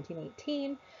 11th,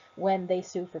 1918, when they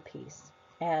sue for peace.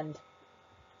 And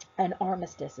an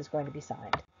armistice is going to be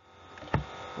signed.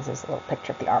 This is a little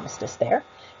picture of the armistice there.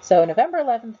 So November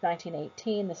 11th,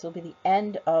 1918, this will be the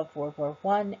end of World War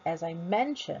I. As I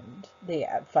mentioned, the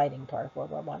fighting part of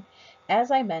World War I, as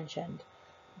I mentioned,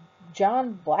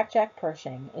 John Blackjack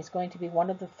Pershing is going to be one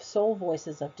of the sole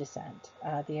voices of dissent,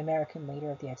 the American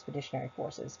leader of the Expeditionary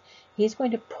Forces. He's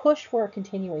going to push for a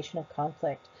continuation of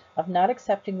conflict, of not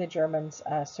accepting the Germans'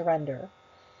 surrender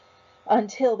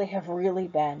until they have really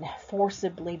been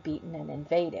forcibly beaten and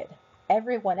invaded.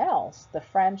 Everyone else, the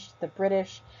French, the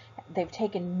British, they've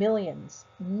taken millions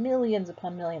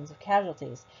upon millions of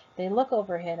casualties. They look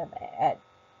over him at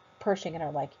Pershing and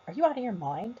are like, are you out of your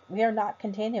mind? We are not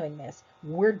continuing this.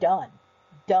 We're done.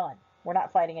 Done. We're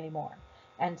not fighting anymore.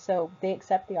 And so they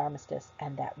accept the armistice,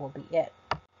 and that will be it.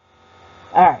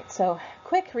 All right, so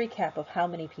quick recap of how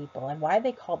many people and why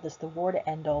they called this the war to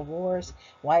end all wars,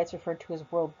 why it's referred to as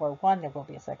World War I. There will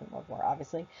be a Second World War,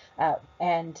 obviously,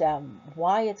 and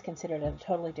why it's considered at a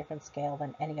totally different scale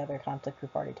than any other conflict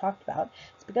we've already talked about.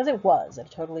 It's because it was at a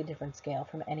totally different scale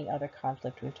from any other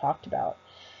conflict we've talked about.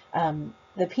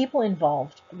 The people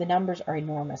involved, the numbers are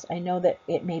enormous. I know that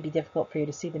it may be difficult for you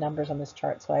to see the numbers on this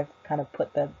chart, so I've kind of put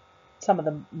some of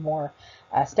the more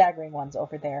staggering ones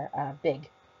over there big,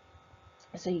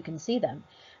 so you can see them.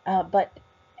 But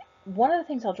one of the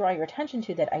things I'll draw your attention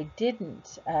to that I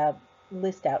didn't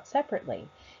list out separately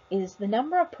is the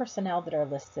number of personnel that are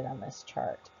listed on this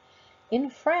chart. In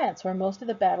France, where most of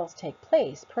the battles take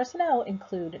place, personnel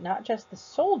include not just the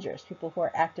soldiers, people who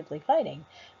are actively fighting,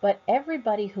 but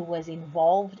everybody who was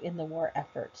involved in the war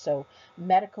effort. So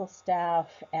medical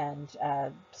staff and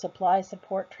supply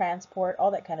support, transport,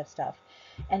 all that kind of stuff.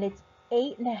 And it's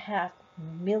 8.5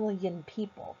 million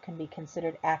people can be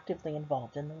considered actively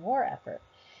involved in the war effort.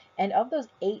 And of those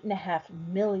 8.5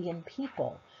 million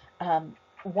people,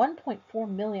 1.4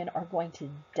 million are going to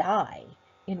die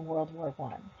in World War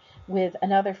I, with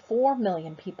another 4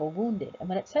 million people wounded. And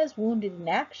when it says wounded in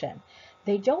action,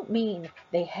 they don't mean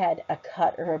they had a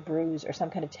cut or a bruise or some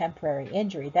kind of temporary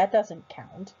injury. That doesn't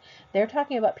count. They're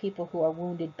talking about people who are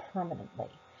wounded permanently.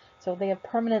 So they have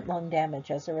permanent lung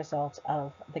damage as a result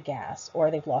of the gas,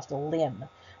 or they've lost a limb,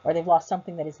 or they've lost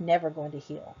something that is never going to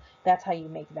heal. That's how you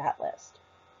make that list.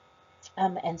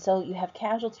 And so you have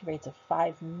casualty rates of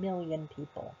 5 million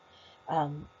people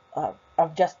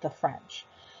of just the French.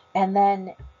 And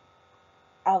then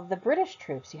of the British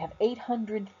troops, you have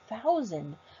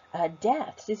 800,000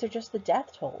 deaths. These are just the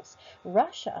death tolls.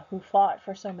 Russia, who fought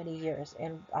for so many years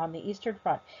on the Eastern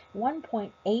Front,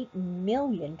 1.8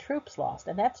 million troops lost,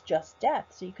 and that's just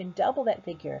deaths. So you can double that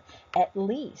figure at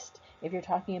least if you're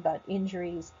talking about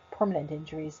injuries, permanent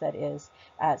injuries, that is,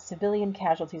 civilian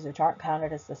casualties, which aren't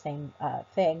counted as the same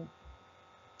thing.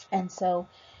 And so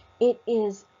it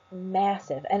is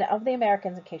massive. And of the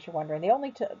Americans, in case you're wondering, they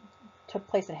only took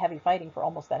place in heavy fighting for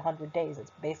almost that 100 days.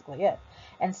 It's basically it.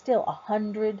 And still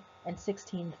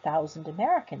 116,000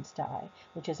 Americans die,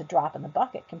 which is a drop in the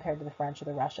bucket compared to the French or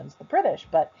the Russians, the British.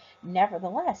 But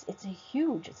nevertheless, it's a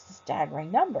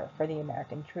staggering number for the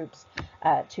American troops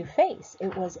to face.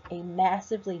 It was a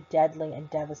massively deadly and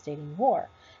devastating war.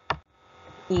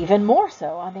 Even more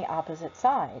so on the opposite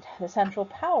side, the Central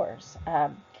Powers.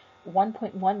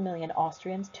 1.1 million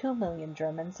Austrians, 2 million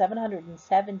Germans,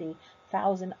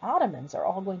 770,000 Ottomans are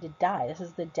all going to die. This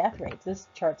is the death rates. This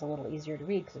chart's a little easier to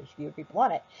read because there's fewer people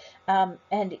on it.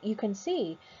 And you can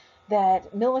see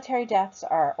that military deaths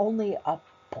are only a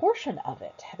portion of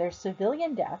it. There's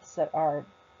civilian deaths that are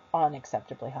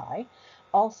unacceptably high.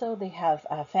 Also, they have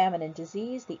famine and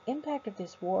disease. The impact of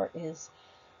this war is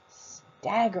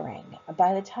staggering.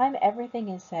 By the time everything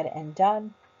is said and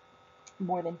done,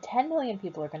 more than 10 million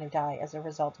people are going to die as a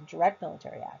result of direct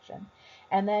military action.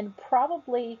 And then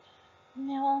probably,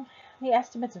 the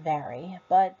estimates vary,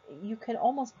 but you can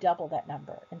almost double that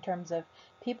number in terms of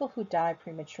people who die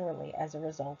prematurely as a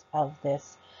result of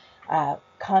this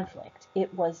conflict.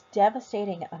 It was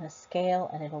devastating on a scale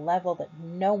and at a level that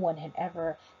no one had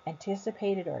ever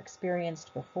anticipated or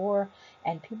experienced before,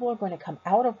 and people are going to come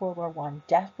out of World War I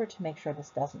desperate to make sure this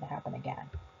doesn't happen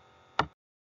again.